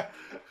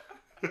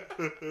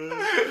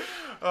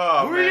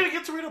 Oh, Who are you gonna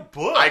get to read a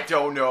book? I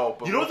don't know.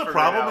 But You know we'll what the figure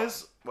it problem out.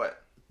 is?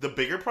 What? The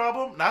bigger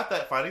problem, not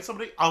that finding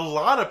somebody. A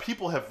lot of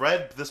people have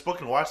read this book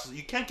and watched it.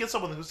 You can't get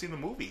someone who's seen the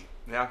movie.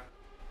 Yeah.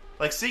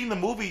 Like, seeing the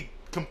movie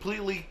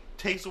completely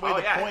takes away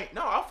the point.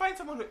 No, I'll find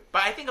someone who...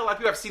 But I think a lot of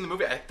people have seen the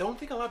movie. I don't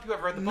think a lot of people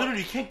have read the book. No,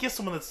 you can't get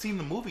someone that's seen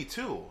the movie,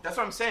 too. That's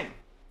what I'm saying.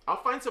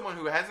 I'll find someone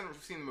who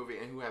hasn't seen the movie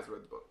and who has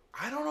read the book.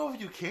 I don't know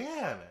if you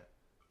can.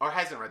 Or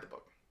hasn't read the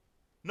book.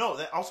 No,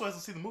 that also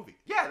hasn't seen the movie.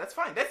 Yeah, that's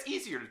fine. That's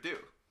easier to do.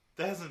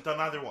 That hasn't done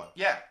either one.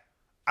 Yeah.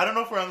 I don't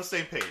know if we're on the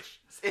same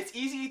page. It's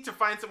easy to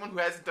find someone who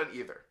hasn't done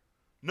either.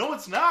 No,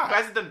 it's not. Who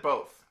hasn't done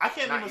both. I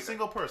can't Not name a either.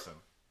 single person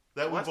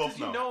that we Well, that's both 'cause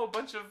know. you know a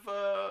bunch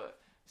of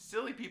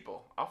silly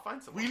people. I'll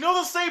find someone. We know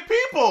the same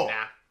people!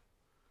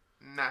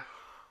 Nah.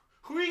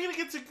 Who are you going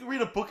to get to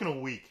read a book in a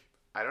week?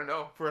 I don't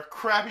know. For a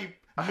crappy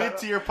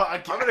mid-tier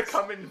podcast? I'm gonna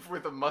come in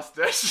with a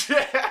mustache.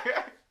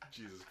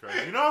 Jesus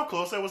Christ. You know how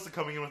close I was to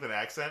coming in with an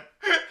accent?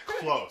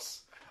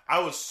 Close. I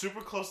was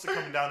super close to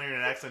coming down here in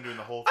an accent doing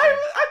the whole thing.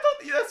 I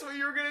thought that's what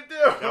you were gonna do.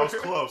 That was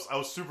close. I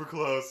was super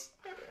close.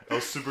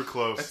 That's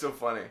so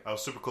funny. I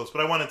was super close,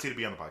 but I wanted to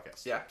be on the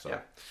podcast. Yeah. So. Yeah.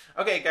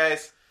 Okay,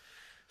 guys.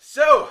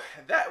 So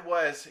that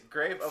was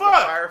Grave of the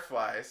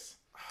Fireflies.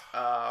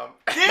 Damn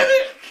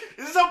it!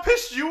 Is this how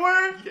pissed you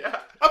were? Yeah.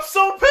 I'm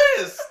so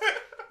pissed!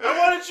 I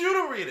wanted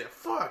you to read it.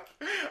 Fuck.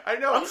 I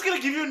know. I'm just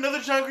gonna give you another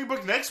John Green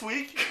book next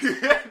week.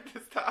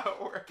 That's not how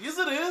it works. Yes,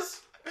 it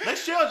is.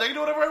 Next challenge, I can do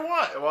whatever I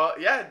want. Well,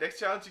 yeah, next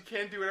challenge you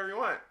can do whatever you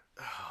want.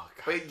 Oh,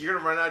 God. But you're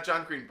gonna run out of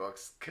John Green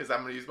books, because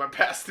I'm gonna use my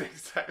pass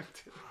next time,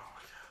 too.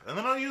 And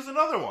then I'll use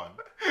another one.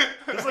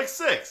 There's like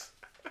 6.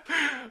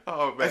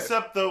 Oh, man.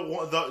 Except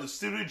the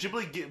Studio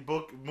Ghibli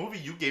book movie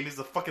you gave me is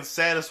the fucking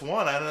saddest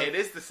one. It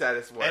is the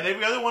saddest one. And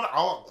every other one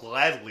I'll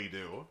gladly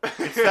do.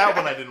 It's that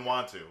one I didn't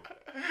want to.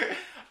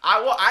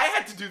 I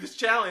had to do this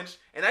challenge,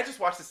 and I just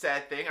watched the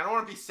sad thing. I don't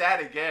want to be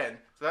sad again,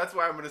 so that's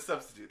why I'm going to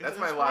substitute. That's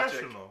my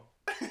logic. No.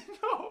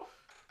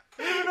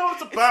 I don't even know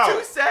what it's about.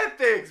 It's 2 sad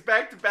things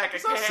back to back.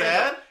 It's I not can't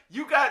sad. handle.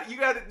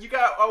 You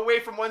got away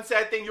from one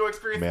sad thing. You'll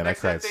experience the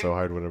next sad thing.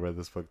 hard when I read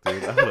this book,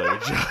 dude. I'm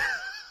like,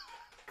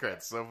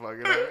 cried so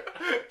fucking hard.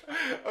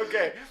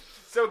 Okay,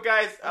 so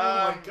guys,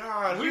 oh my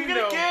God, who are you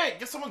gonna get?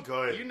 Get someone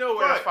good. You know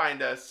where to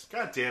find us.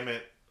 God damn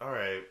it! All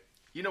right,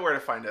 you know where to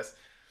find us.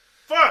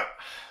 Fuck.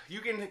 You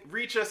can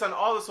reach us on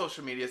all the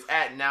social medias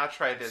at Now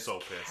Try This. So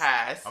pissed.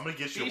 Cast. I'm gonna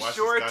get you Be to watch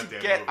sure this to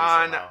goddamn get movie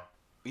on. somehow.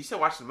 You said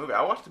watch the movie.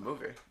 I watched the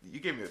movie. You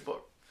gave me the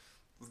book.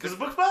 Because the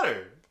book's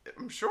better.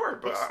 I'm sure,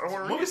 but I don't want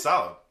to read movie's it.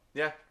 solid.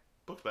 Yeah,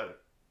 Book's better.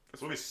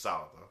 This movie's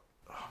solid though.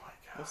 Oh my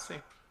God. we'll see.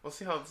 We'll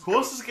see how this Who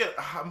goes. else is get?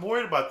 I'm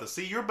worried about this.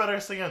 See, you're better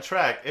at staying on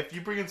track. If you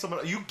bring in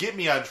someone, you get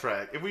me on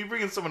track. If we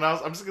bring in someone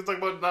else, I'm just gonna talk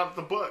about not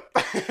the book.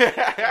 God damn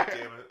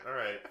it! All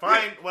right,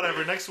 fine,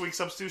 whatever. Next week,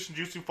 Substitution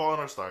Jutsu, Fall on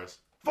Our Stars.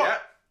 Fuck. Yeah.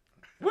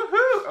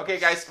 Woohoo! Okay,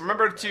 guys,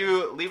 remember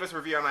to leave us a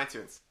review on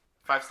iTunes.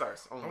 5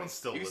 stars only. No one's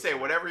still you can listening. say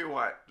whatever you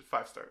want.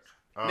 5 stars.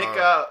 Nick,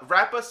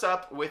 wrap us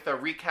up with a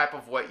recap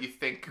of what you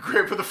think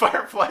Grave of the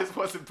Fireflies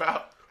was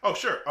about. Oh,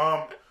 sure.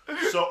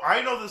 So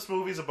I know this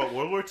movie's about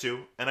World War II,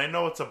 and I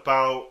know it's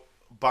about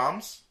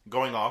bombs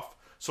going off.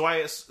 So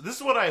this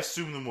is what I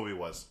assumed the movie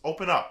was.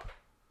 Open up.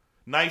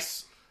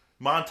 Nice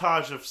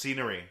montage of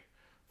scenery.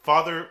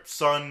 Father,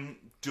 son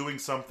doing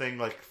something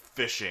like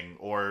fishing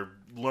or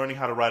learning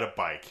how to ride a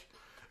bike.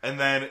 And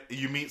then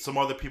you meet some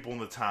other people in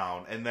the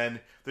town, and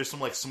then there's some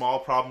like small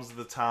problems in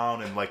the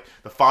town, and like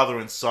the father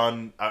and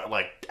son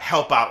like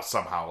help out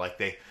somehow. Like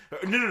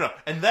no.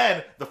 And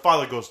then the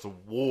father goes to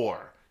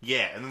war.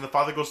 Yeah, and then the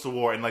father goes to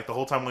war, and like the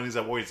whole time when he's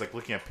at war, he's like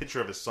looking at a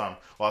picture of his son,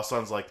 while his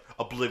son's like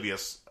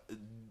oblivious,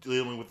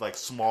 dealing with like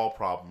small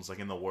problems like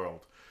in the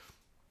world.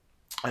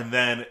 And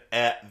then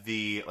at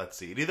the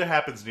it either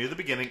happens near the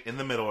beginning, in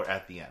the middle, or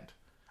at the end.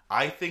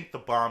 I think the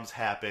bombs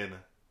happen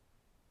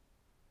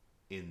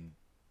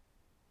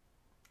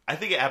I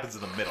think it happens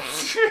in the middle.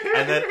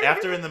 And then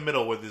after in the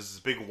middle, where there's this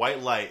big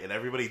white light and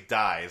everybody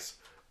dies,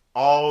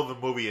 all the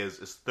movie is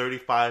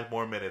 35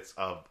 more minutes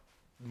of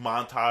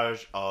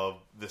montage of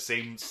the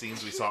same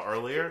scenes we saw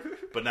earlier,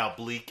 but now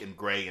bleak and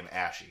gray and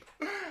ashy.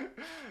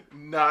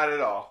 Not at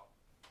all.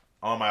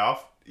 Oh, am I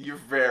off? You're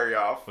very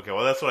off. Okay,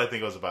 well, that's what I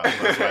think it was about. So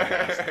that's why I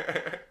asked.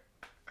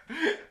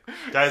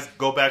 Guys,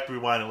 go back,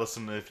 rewind, and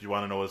listen if you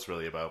want to know what it's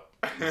really about.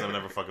 Because I'm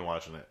never fucking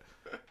watching it.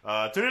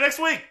 Tune in next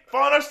week.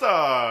 Fall on Our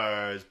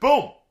Stars.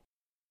 Boom.